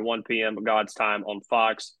 Eastern, 1 p.m. God's time on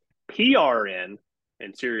Fox, PRN,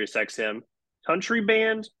 and Sirius XM. Country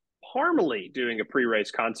band Parmalee doing a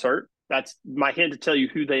pre-race concert. That's my hint to tell you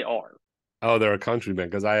who they are. Oh, they're a country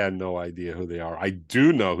band because I had no idea who they are. I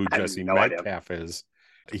do know who Jesse Metcalf is.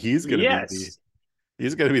 He's going to be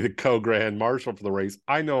he's going to be the co-grand marshal for the race.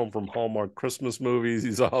 I know him from Hallmark Christmas movies.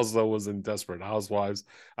 He's also was in Desperate Housewives.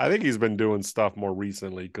 I think he's been doing stuff more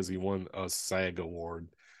recently because he won a SAG award.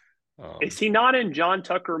 Is he not in John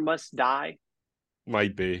Tucker Must Die?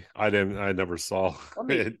 Might be. I never saw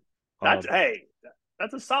it.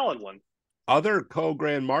 That's a solid one. Other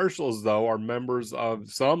co-grand marshals, though, are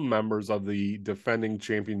some members of the defending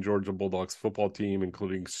champion Georgia Bulldogs football team,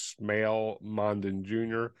 including Smale Mondin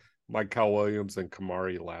Jr., Michael Williams, and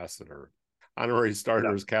Kamari Lassiter. Honorary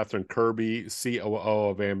starters Catherine Kirby, COO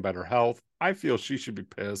of Am Better Health. I feel she should be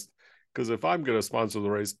pissed Because if I'm going to sponsor the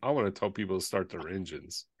race, I want to tell people to start their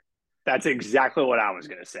engines. That's exactly what I was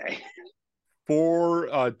going to say.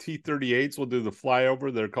 4 T-38s will do the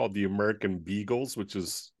flyover. They're called the American Beagles, which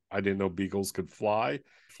is, I didn't know Beagles could fly.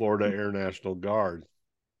 Florida Air National Guard.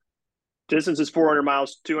 Distance is 400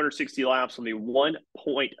 miles, 260 laps on the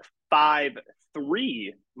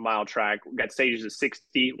 1.53 mile track. We got stages of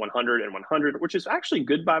 60, 100, and 100, which is actually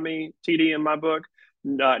good by me, TD, in my book.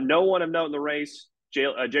 No one of note in the race.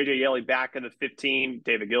 JJ Yeley back in the 15,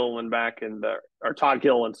 David Gilliland back in the, or Todd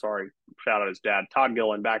Gilliland, sorry, shout out his dad. Todd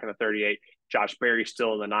Gilliland back in the 38. Josh Berry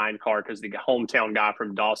still in the 9 car because the hometown guy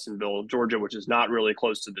from Dawsonville, Georgia, which is not really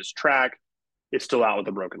close to this track, is still out with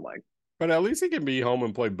a broken leg. But at least he can be home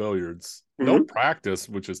and play billiards. Mm-hmm. No practice,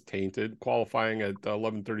 which is tainted. Qualifying at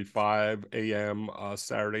 11:35 a.m.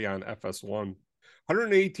 Saturday on FS1.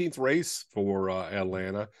 118th race for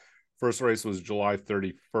Atlanta. First race was July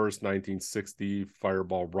 31st, 1960.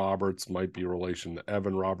 Fireball Roberts might be relation to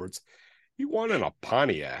Evan Roberts. He won in a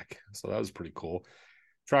Pontiac, so that was pretty cool.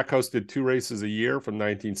 Track hosted 2 races a year from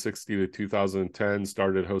 1960 to 2010.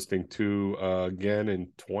 Started hosting 2 again in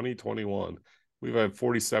 2021. We've had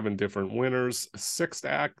 47 different winners, 6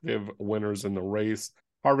 active winners in the race.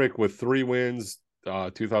 Harvick with 3 wins,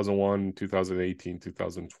 2001, 2018,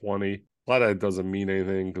 2020. A lot of it doesn't mean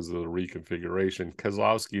anything because of the reconfiguration.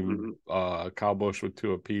 Keselowski, Kyle Busch with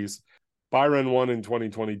 2 apiece. Byron won in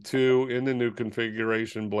 2022 in the new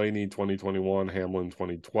configuration. Blaney 2021, Hamlin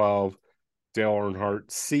 2012. Dale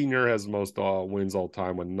Earnhardt Sr. has the most wins all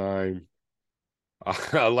time with 9.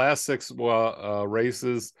 Last 6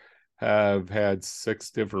 races have had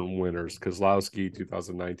 6 different winners. Keselowski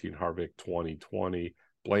 2019, Harvick 2020,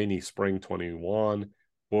 Blaney spring 21,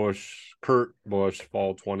 Kurt Busch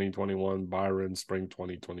fall 2021, Byron spring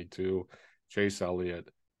 2022, Chase Elliott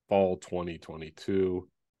fall 2022.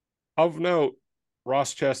 Of note,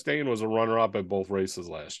 Ross Chastain was a runner-up at both races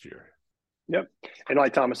last year. Yep. And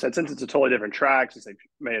like Thomas said, since it's a totally different track, since they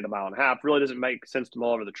made it a mile and a half, really doesn't make sense to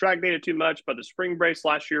mull over the track data too much. But the spring race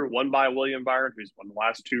last year, won by William Byron, who's won the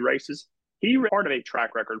last 2 races. He part of a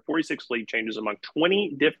track record, 46 lead changes among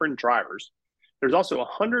 20 different drivers. There's also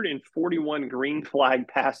 141 green flag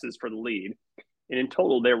passes for the lead. And in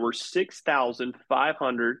total, there were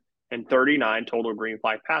 6,539 total green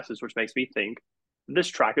flag passes, which makes me think this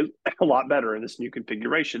track is a lot better in this new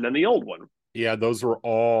configuration than the old one. Yeah, those were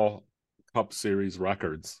all Cup Series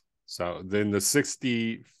records. So then the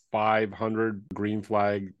 6,500 green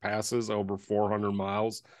flag passes over 400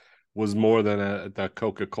 miles was more than the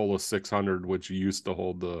Coca-Cola 600, which used to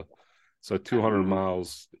hold the, so 200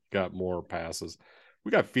 miles got more passes.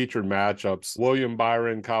 We got featured matchups. William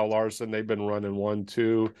Byron, Kyle Larson, they've been running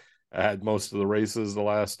 1-2 at most of the races, the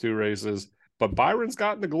last 2 races. But Byron's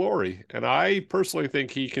gotten the glory, and I personally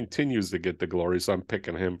think he continues to get the glory, so I'm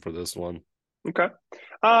picking him for this one. Okay.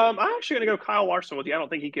 I'm actually going to go Kyle Larson with you. I don't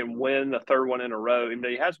think he can win the 3rd one in a row, even though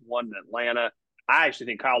he has won in Atlanta. I actually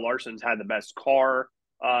think Kyle Larson's had the best car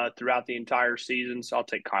throughout the entire season, so I'll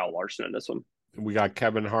take Kyle Larson in this one. We got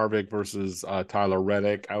Kevin Harvick versus Tyler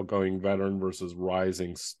Reddick, outgoing veteran versus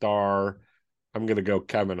rising star. I'm going to go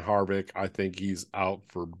Kevin Harvick. I think he's out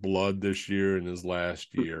for blood this year in his last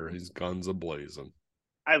year. His guns a-blazing.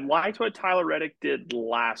 I liked what Tyler Reddick did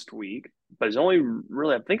last week, but he's only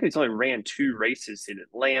really, I think he's only ran 2 races in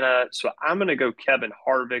Atlanta. So I'm going to go Kevin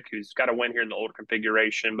Harvick, who's got a win here in the old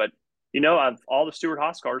configuration. But, you know, of all the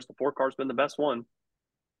Stewart-Haas cars, the 4 car's been the best one.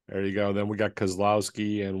 There you go. Then we got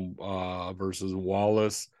Keselowski and versus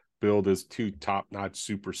Wallace. Billed as 2 top-notch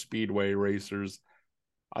super speedway racers.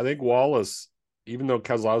 I think Wallace, even though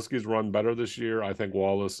Keselowski's run better this year, I think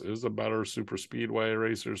Wallace is a better super speedway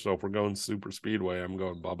racer. So if we're going super speedway, I'm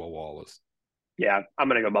going Bubba Wallace. Yeah, I'm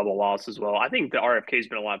going to go Bubba Wallace as well. I think the RFK's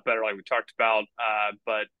been a lot better, like we talked about.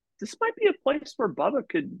 But this might be a place where Bubba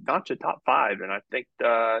could notch a top 5, and I think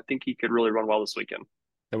he could really run well this weekend.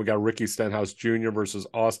 Then we got Ricky Stenhouse Jr. versus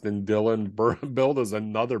Austin Dillon. Billed as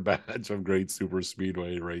another batch of great super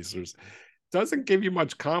speedway racers. Doesn't give you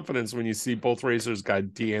much confidence when you see both racers got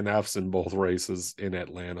DNFs in both races in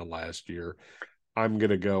Atlanta last year. I'm going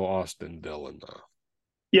to go Austin Dillon, though.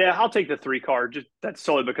 Yeah, I'll take the 3 car. Just that's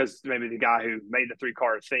solely because maybe the guy who made the 3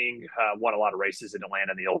 car thing won a lot of races in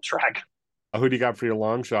Atlanta in the old track. Who do you got for your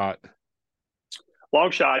long shot? Long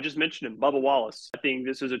shot, I just mentioned him, Bubba Wallace. I think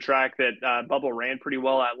this is a track that Bubba ran pretty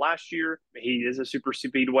well at last year. He is a super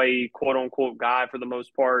speedway, quote-unquote, guy for the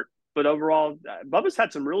most part. But overall, Bubba's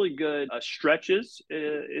had some really good stretches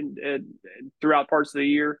throughout parts of the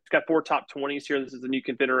year. He's got 4 top 20s here. This is the new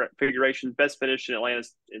configuration. Best finish in Atlanta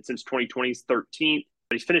since 2020's 13th.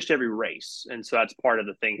 But he's finished every race. And so that's part of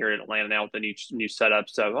the thing here in Atlanta now with the new setup.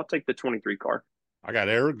 So I'll take the 23 car. I got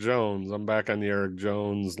Eric Jones. I'm back on the Eric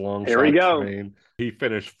Jones long Here we shot go. train. He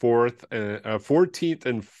finished 14th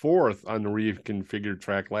and 4th on the reconfigured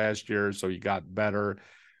track last year, so he got better.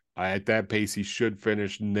 At that pace, he should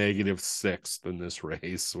finish -6th in this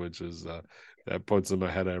race, which is that puts him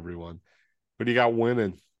ahead of everyone. But he got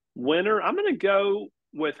winning. Winner, I'm going to go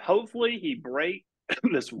with hopefully he break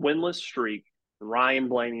this winless streak. Ryan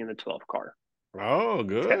Blaney in the 12 car. Oh,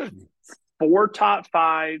 good. 4 top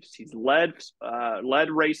 5s. He's led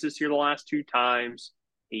races here the last 2 times.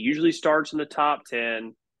 He usually starts in the top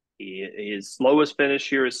 10. His lowest finish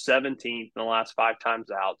here is 17th in the last 5 times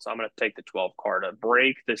out. So I'm going to take the 12 car to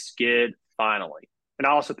break the skid finally. And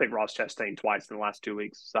I also picked Ross Chastain twice in the last 2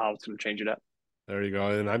 weeks. So I was going to change it up. There you go.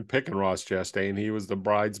 And I'm picking Ross Chastain. He was the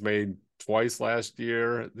bridesmaid twice last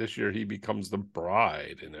year. This year he becomes the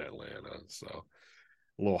bride in Atlanta. So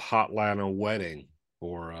a little Hotlanta wedding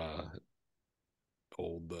for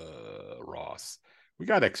old Ross. We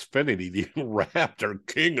got Xfinity, the Raptor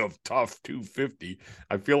King of Tough 250.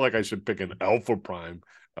 I feel like I should pick an Alpha Prime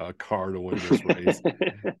car to win this race.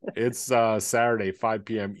 It's Saturday, 5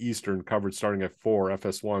 p.m. Eastern, covered starting at 4,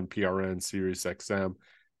 FS1, PRN, Sirius XM.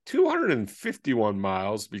 251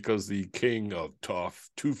 miles because the King of Tough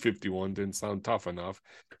 251 didn't sound tough enough.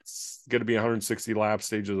 It's going to be 160 lap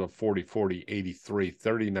stages of 40, 40, 83,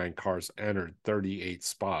 39 cars entered, 38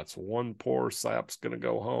 spots. One poor sap's going to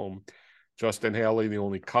go home. Justin Haley, the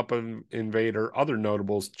only Cup invader. Other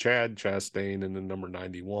notables, Chad Chastain in the number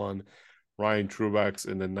 91. Ryan Truex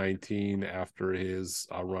in the 19 after his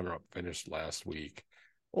runner-up finished last week.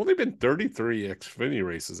 Only been 33 Xfinity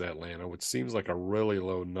races at Atlanta, which seems like a really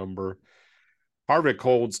low number. Harvick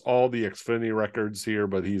holds all the Xfinity records here,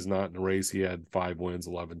 but he's not in the race. He had 5 wins,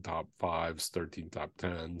 11 top 5s, 13 top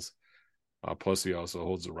 10s. Plus, he also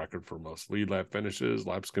holds the record for most lead lap finishes,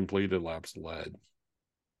 laps completed, laps led.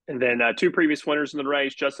 And then 2 previous winners in the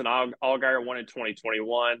race. Justin Allgaier won in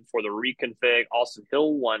 2021 for the reconfig. Austin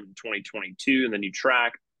Hill won in 2022 in the new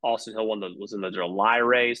track. Austin Hill was in the July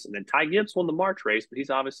race, and then Ty Gibbs won the March race, but he's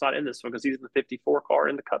obviously not in this one because he's in the 54 car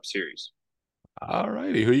in the Cup Series. All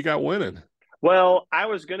righty, who you got winning? Well, I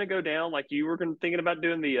was going to go down like you were thinking about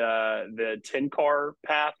doing the 10 car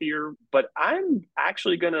path here, but I'm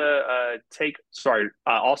actually going to take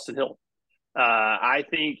Austin Hill. I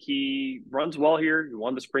think he runs well here. He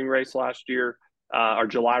won the spring race last year. Or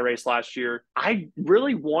July race last year. I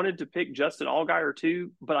really wanted to pick Justin Allgaier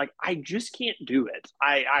too, but I just can't do it.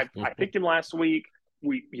 I picked him last week.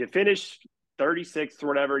 You finished 36th or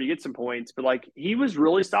whatever. You get some points, but he was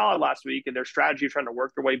really solid last week, and their strategy of trying to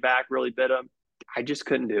work their way back really bit him. I just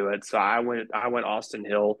couldn't do it, so I went Austin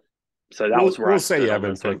Hill. So that was where we'll say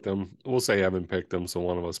Evan picked him. We'll say Evan picked him, so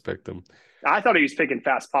one of us picked him. I thought he was picking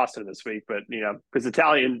fast pasta this week, but because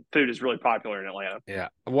Italian food is really popular in Atlanta. Yeah.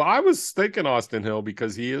 Well, I was thinking Austin Hill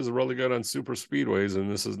because he is really good on super speedways,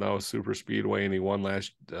 and this is now a super speedway, and he won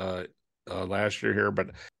last year here. But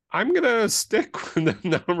I'm gonna stick with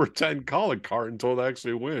the number 10 Colin car until it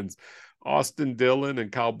actually wins. Austin Dillon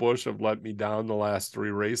and Kyle Busch have let me down the last 3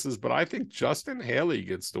 races, but I think Justin Haley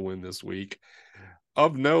gets to win this week.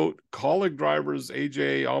 Of note, Kaulig drivers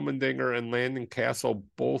AJ Allmendinger and Landon Castle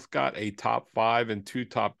both got a top 5 and 2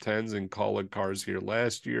 top 10s in Kaulig cars here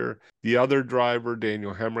last year. The other driver,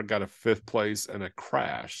 Daniel Hemmer, got a 5th place and a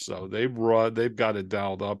crash. So they've got it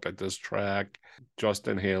dialed up at this track.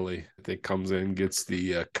 Justin Haley, I think, comes in, gets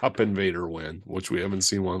the Cup Invader win, which we haven't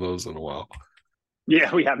seen one of those in a while.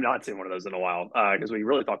 Yeah, we have not seen one of those in a while because we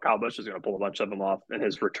really thought Kyle Busch was going to pull a bunch of them off in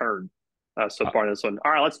his return. So far in this one.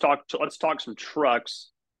 All right, let's talk some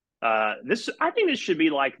trucks. I think this should be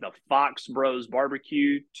like the Fox Bros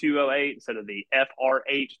Barbecue 208 instead of the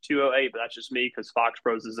FR8 208, but that's just me because Fox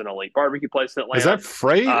Bros is an elite barbecue place in Atlanta. Is that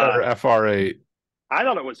Freight or FR8? I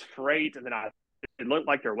thought it was Freight, and then it looked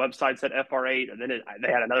like their website said FR8, and then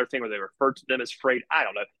they had another thing where they referred to them as Freight. I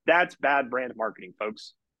don't know. That's bad brand marketing,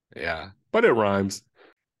 folks. Yeah, but it rhymes.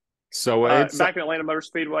 So it's back in Atlanta Motor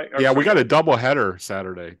Speedway. We got a double header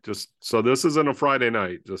Saturday. So this isn't a Friday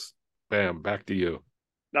night. Just bam, back to you.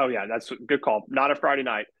 Oh yeah, that's a good call. Not a Friday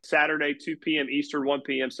night. Saturday, 2 p.m. Eastern, 1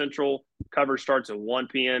 p.m. Central. Coverage starts at 1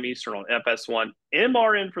 p.m. Eastern on FS1.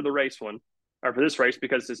 MRN for this race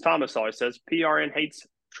because as Thomas always says, PRN hates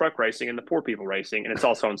truck racing and the poor people racing, and it's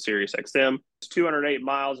also on Sirius XM. It's 208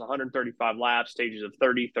 miles, 135 laps, stages of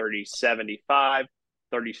 30, 30, 75,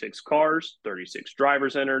 36 cars, 36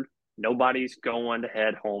 drivers entered. Nobody's going to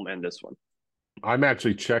head home in this one. I'm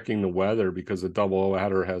actually checking the weather because the double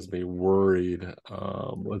header has me worried.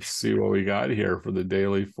 Let's see what we got here for the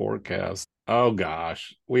daily forecast. Oh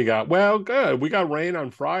gosh, good. We got rain on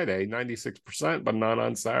Friday, 96%, but not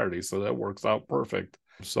on Saturday. So that works out perfect.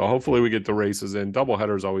 So hopefully we get the races in.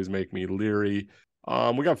 Doubleheaders always make me leery.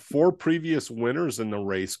 We got 4 previous winners in the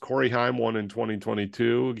race. Corey Heim won in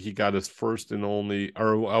 2022. He got his first and only,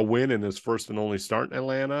 or a win in his first and only start in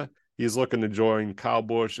Atlanta. He's looking to join Kyle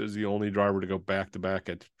Busch as the only driver to go back-to-back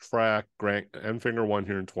at the track. Grant Enfinger won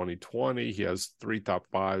here in 2020. He has 3 top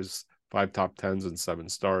 5s, 5 top 10s, and 7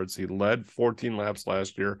 starts. He led 14 laps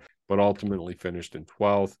last year, but ultimately finished in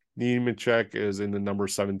 12th. Nemechek is in the number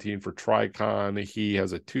 17 for Tricon. He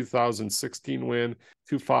has a 2016 win,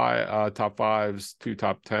 2 top 5s, 2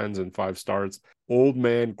 top 10s, and 5 starts. Old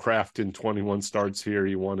man Crafton, 21 starts here.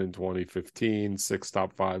 He won in 2015, 6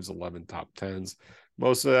 top 5s, 11 top 10s.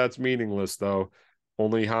 Most of that's meaningless, though.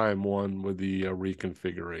 Only Heim won with the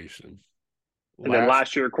reconfiguration. And then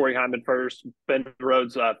last year, Corey Hyman first, Ben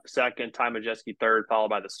Rhodes second, Ty Majeski third, followed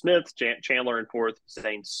by the Smiths, Chandler in fourth,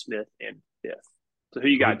 Zane Smith in fifth. So who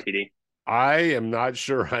you got, TD? I am not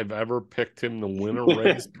sure I've ever picked him to win a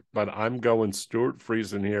race, but I'm going Stuart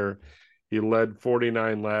Friesen here. He led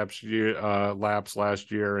 49 laps last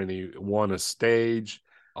year, and he won a stage.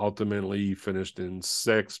 Ultimately, he finished in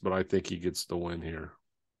 6th, but I think he gets the win here.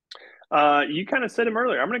 You kind of said him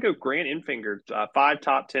earlier. I'm going to go Grant Enfinger. 5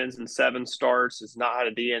 top 10s and 7 starts. Has not had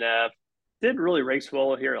a DNF. Didn't really race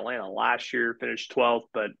well here in Atlanta last year. Finished 12th,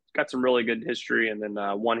 but got some really good history. And then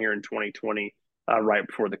won here in 2020, right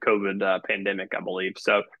before the COVID pandemic, I believe.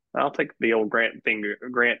 So I'll take the old Grant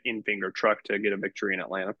Enfinger truck to get a victory in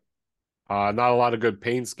Atlanta. Not a lot of good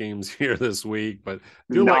paint schemes here this week, but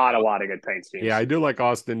a lot of good paint schemes. Yeah, I do like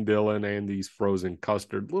Austin Dillon and these frozen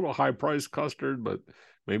custard. Little high price custard, but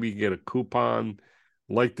maybe you get a coupon.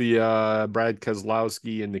 Like the Brad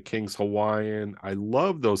Keselowski and the King's Hawaiian. I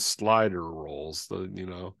love those slider rolls.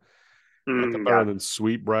 Nothing better than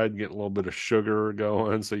sweet bread, getting a little bit of sugar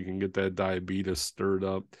going so you can get that diabetes stirred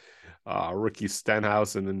up. Ricky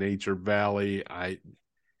Stenhouse in the Nature Valley.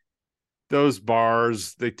 Those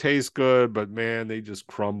bars, they taste good, but man, they just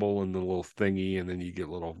crumble in the little thingy, and then you get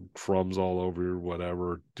little crumbs all over your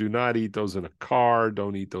whatever. Do not eat those in a car.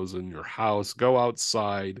 Don't eat those in your house. Go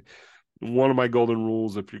outside. One of my golden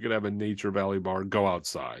rules, if you're going to have a Nature Valley bar, go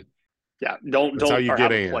outside. Yeah, don't how you get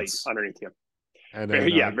have ants. A plate underneath you. And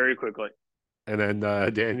then, very quickly. And then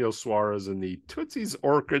Daniel Suarez in the Tootsie's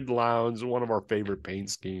Orchid Lounge, one of our favorite paint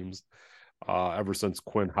schemes, ever since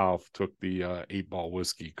Quinn Houff took the 8-ball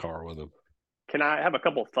whiskey car with him. Can I have a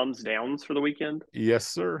couple thumbs downs for the weekend? Yes,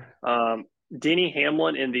 sir. Denny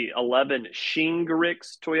Hamlin in the 11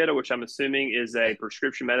 Shingrix Toyota, which I'm assuming is a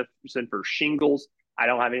prescription medicine for shingles. I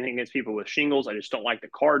don't have anything against people with shingles. I just don't like the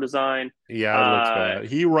car design. Yeah, it looks bad.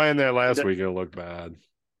 He ran that last week and it looked bad.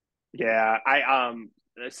 Yeah,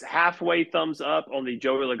 it's halfway thumbs up on the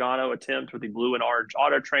Joey Logano attempt with the blue and orange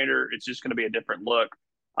auto trainer. It's just going to be a different look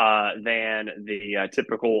than the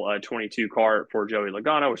typical 22 car for Joey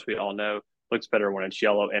Logano, which we all know looks better when it's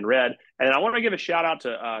yellow and red. And I want to give a shout out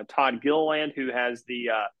to Todd Gilliland, who has the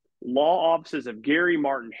law offices of Gary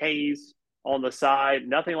Martin Hayes on the side.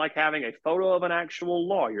 Nothing like having a photo of an actual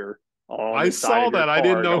lawyer on I the saw side of that. your I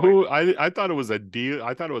didn't know car who. I thought it was a deal.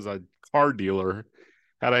 I thought it was a car dealer.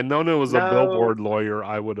 Had I known it was a billboard lawyer,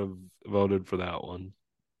 I would have voted for that one.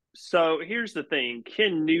 So here's the thing.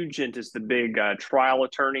 Ken Nugent is the big trial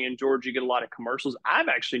attorney in Georgia. You get a lot of commercials. I've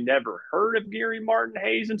actually never heard of Gary Martin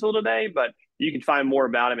Hayes until today, but you can find more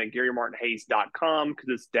about him at GaryMartinHayes.com because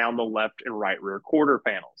it's down the left and right rear quarter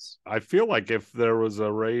panels. I feel like if there was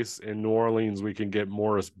a race in New Orleans, we can get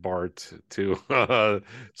Morris Bart to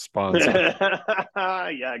sponsor.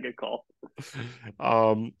 Yeah, good call.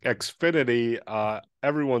 Xfinity,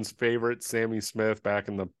 everyone's favorite, Sammy Smith back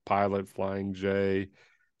in the Pilot Flying J.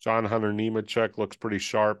 John Hunter Nemechek looks pretty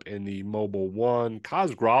sharp in the Mobile 1.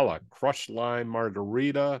 Kaz Grala, Crush Lime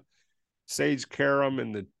Margarita. Sage Karam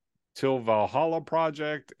in the Till Valhalla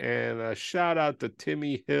project. And a shout out to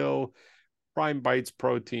Timmy Hill, Prime Bites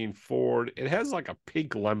Protein Ford. It has like a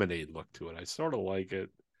pink lemonade look to it. I sort of like it.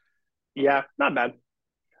 Yeah, not bad.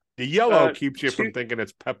 The yellow keeps you from thinking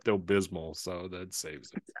it's Pepto-Bismol, so that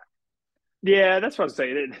saves it. Yeah, that's what I'm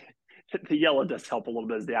saying. The yellow does help a little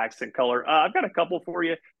bit as the accent color. I've got a couple for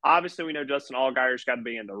you. Obviously, we know Justin Allgaier's got to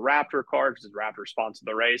be in the Raptor car because Raptor sponsored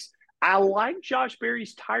the race. I like Josh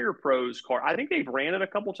Berry's Tire Pros car. I think they've ran it a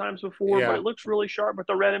couple times before, but it looks really sharp with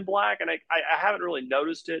the red and black, and I haven't really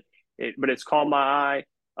noticed it, but it's caught my eye.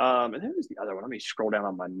 And then there's the other one. Let me scroll down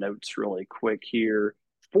on my notes really quick here.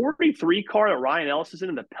 43 car that Ryan Ellis is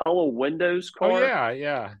in the Pella Windows car. Oh,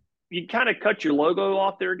 yeah. You kind of cut your logo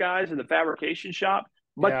off there, guys, in the fabrication shop.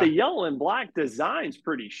 But the yellow and black design's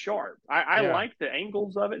pretty sharp. I like the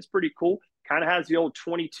angles of it. It's pretty cool. Kind of has the old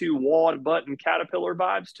 22 wad button Caterpillar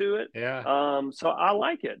vibes to it. Yeah. So I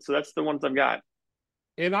like it. So that's the ones I've got.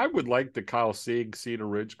 And I would like the Kyle Sieg Cedar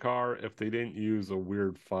Ridge car if they didn't use a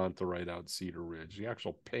weird font to write out Cedar Ridge. The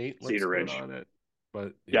actual paint looks Cedar good Ridge. on it,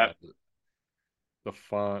 but yeah, Yep. the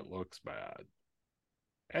font looks bad.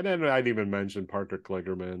 And then I'd even mention Parker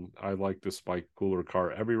Kligerman. I like the Spike Cooler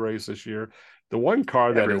car every race this year. The one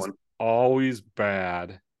car that is always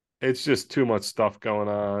bad, it's just too much stuff going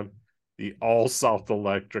on. The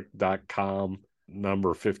allsouthtelectric.com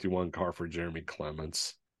number 51 car for Jeremy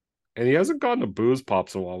Clements. And he hasn't gone to Booze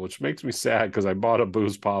Pops in a while, which makes me sad because I bought a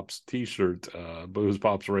Booze Pops t-shirt, Booze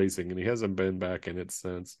Pops Racing, and he hasn't been back in it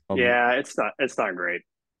since. Yeah, it's not great.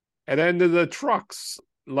 And then the trucks,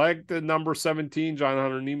 like the number 17, John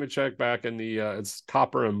Hunter Nemechek back in the, it's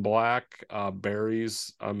copper and black,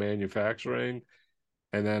 Barry's manufacturing.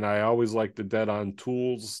 And then I always like the Dead on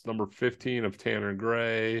Tools, number 15 of Tanner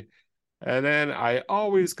Gray. And then I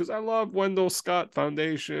always, because I love Wendell Scott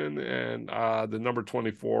Foundation and the number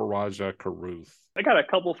 24, Raja Caruth. I got a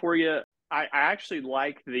couple for you. I actually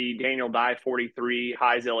like the Daniel Dye 43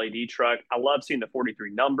 Highs LED truck. I love seeing the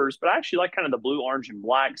 43 numbers, but I actually like kind of the blue, orange, and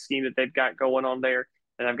black scheme that they've got going on there.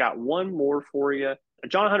 And I've got one more for you. A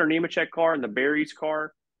John Hunter Nemechek car and the Barry's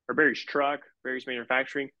car, or Barry's truck, Barry's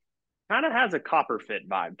Manufacturing, kind of has a copper fit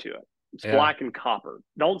vibe to it. It's black and copper.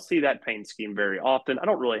 Don't see that paint scheme very often. I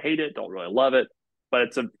don't really hate it. Don't really love it. But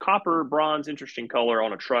it's a copper, bronze, interesting color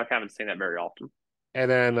on a truck. I haven't seen that very often.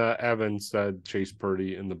 And then Evan said Chase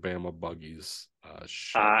Purdy in the Bama Buggies.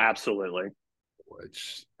 Absolutely.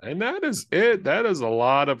 And that is it. That is a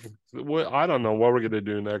lot of, I don't know what we're going to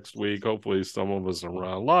do next week. Hopefully some of us are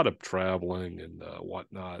around. A lot of traveling and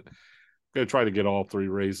whatnot. Going to try to get all 3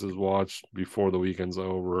 races watched before the weekend's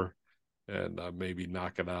over. And maybe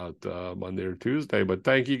knock it out Monday or Tuesday. But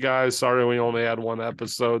thank you guys. Sorry we only had one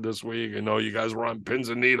episode this week. I know you guys were on pins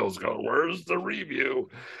and needles going, where's the review?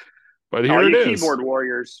 But here it is. Keyboard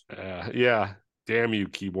warriors. Yeah. Damn you,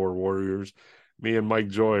 keyboard warriors. Me and Mike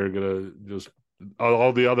Joy are going to just,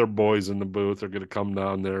 all the other boys in the booth are going to come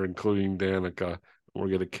down there, including Danica. We're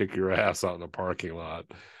going to kick your ass out in the parking lot.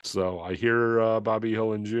 So I hear Bobby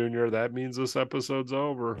Hillen Jr. That means this episode's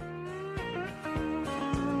over.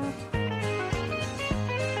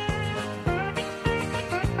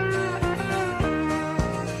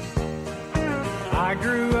 I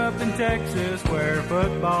grew up in Texas where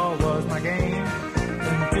football was my game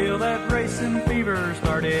until that racing fever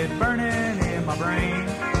started burning in my brain.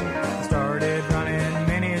 I started running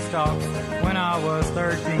mini stocks when I was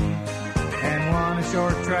 13 and won a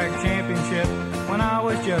short track championship when I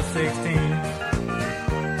was just 16.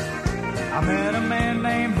 I met a man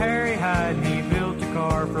named Harry Hyde and he built a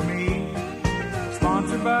car for me,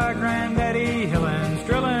 sponsored by Granddaddy Hillen's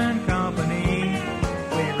Drilling Company.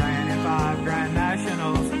 We ran in 5 Grand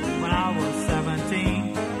Nationals when I was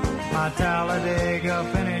 17. My Talladega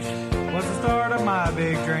finish was the start of my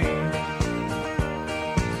big dream.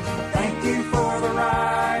 Thank you for the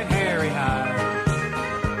ride, Harry Hyde.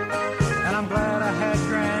 And I'm glad I had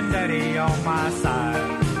Granddaddy on my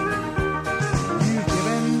side. You've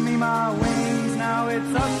given me my wings, now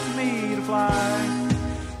it's up to me to fly.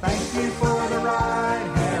 Thank you for the ride,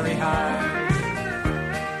 Harry Hyde.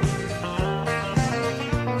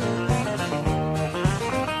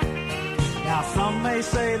 Some may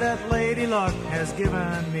say that Lady Luck has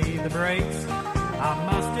given me the breaks. I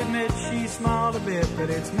must admit she smiled a bit, but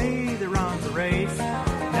it's me that runs the race.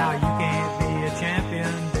 Now you can't be a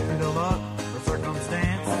champion due to luck or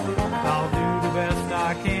circumstance. I'll do the best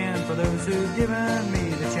I can for those who've given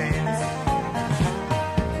me the chance.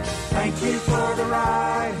 Thank you for the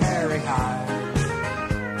ride, Harry Hyde.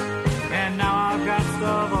 And now I've got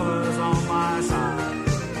stuff others on my side.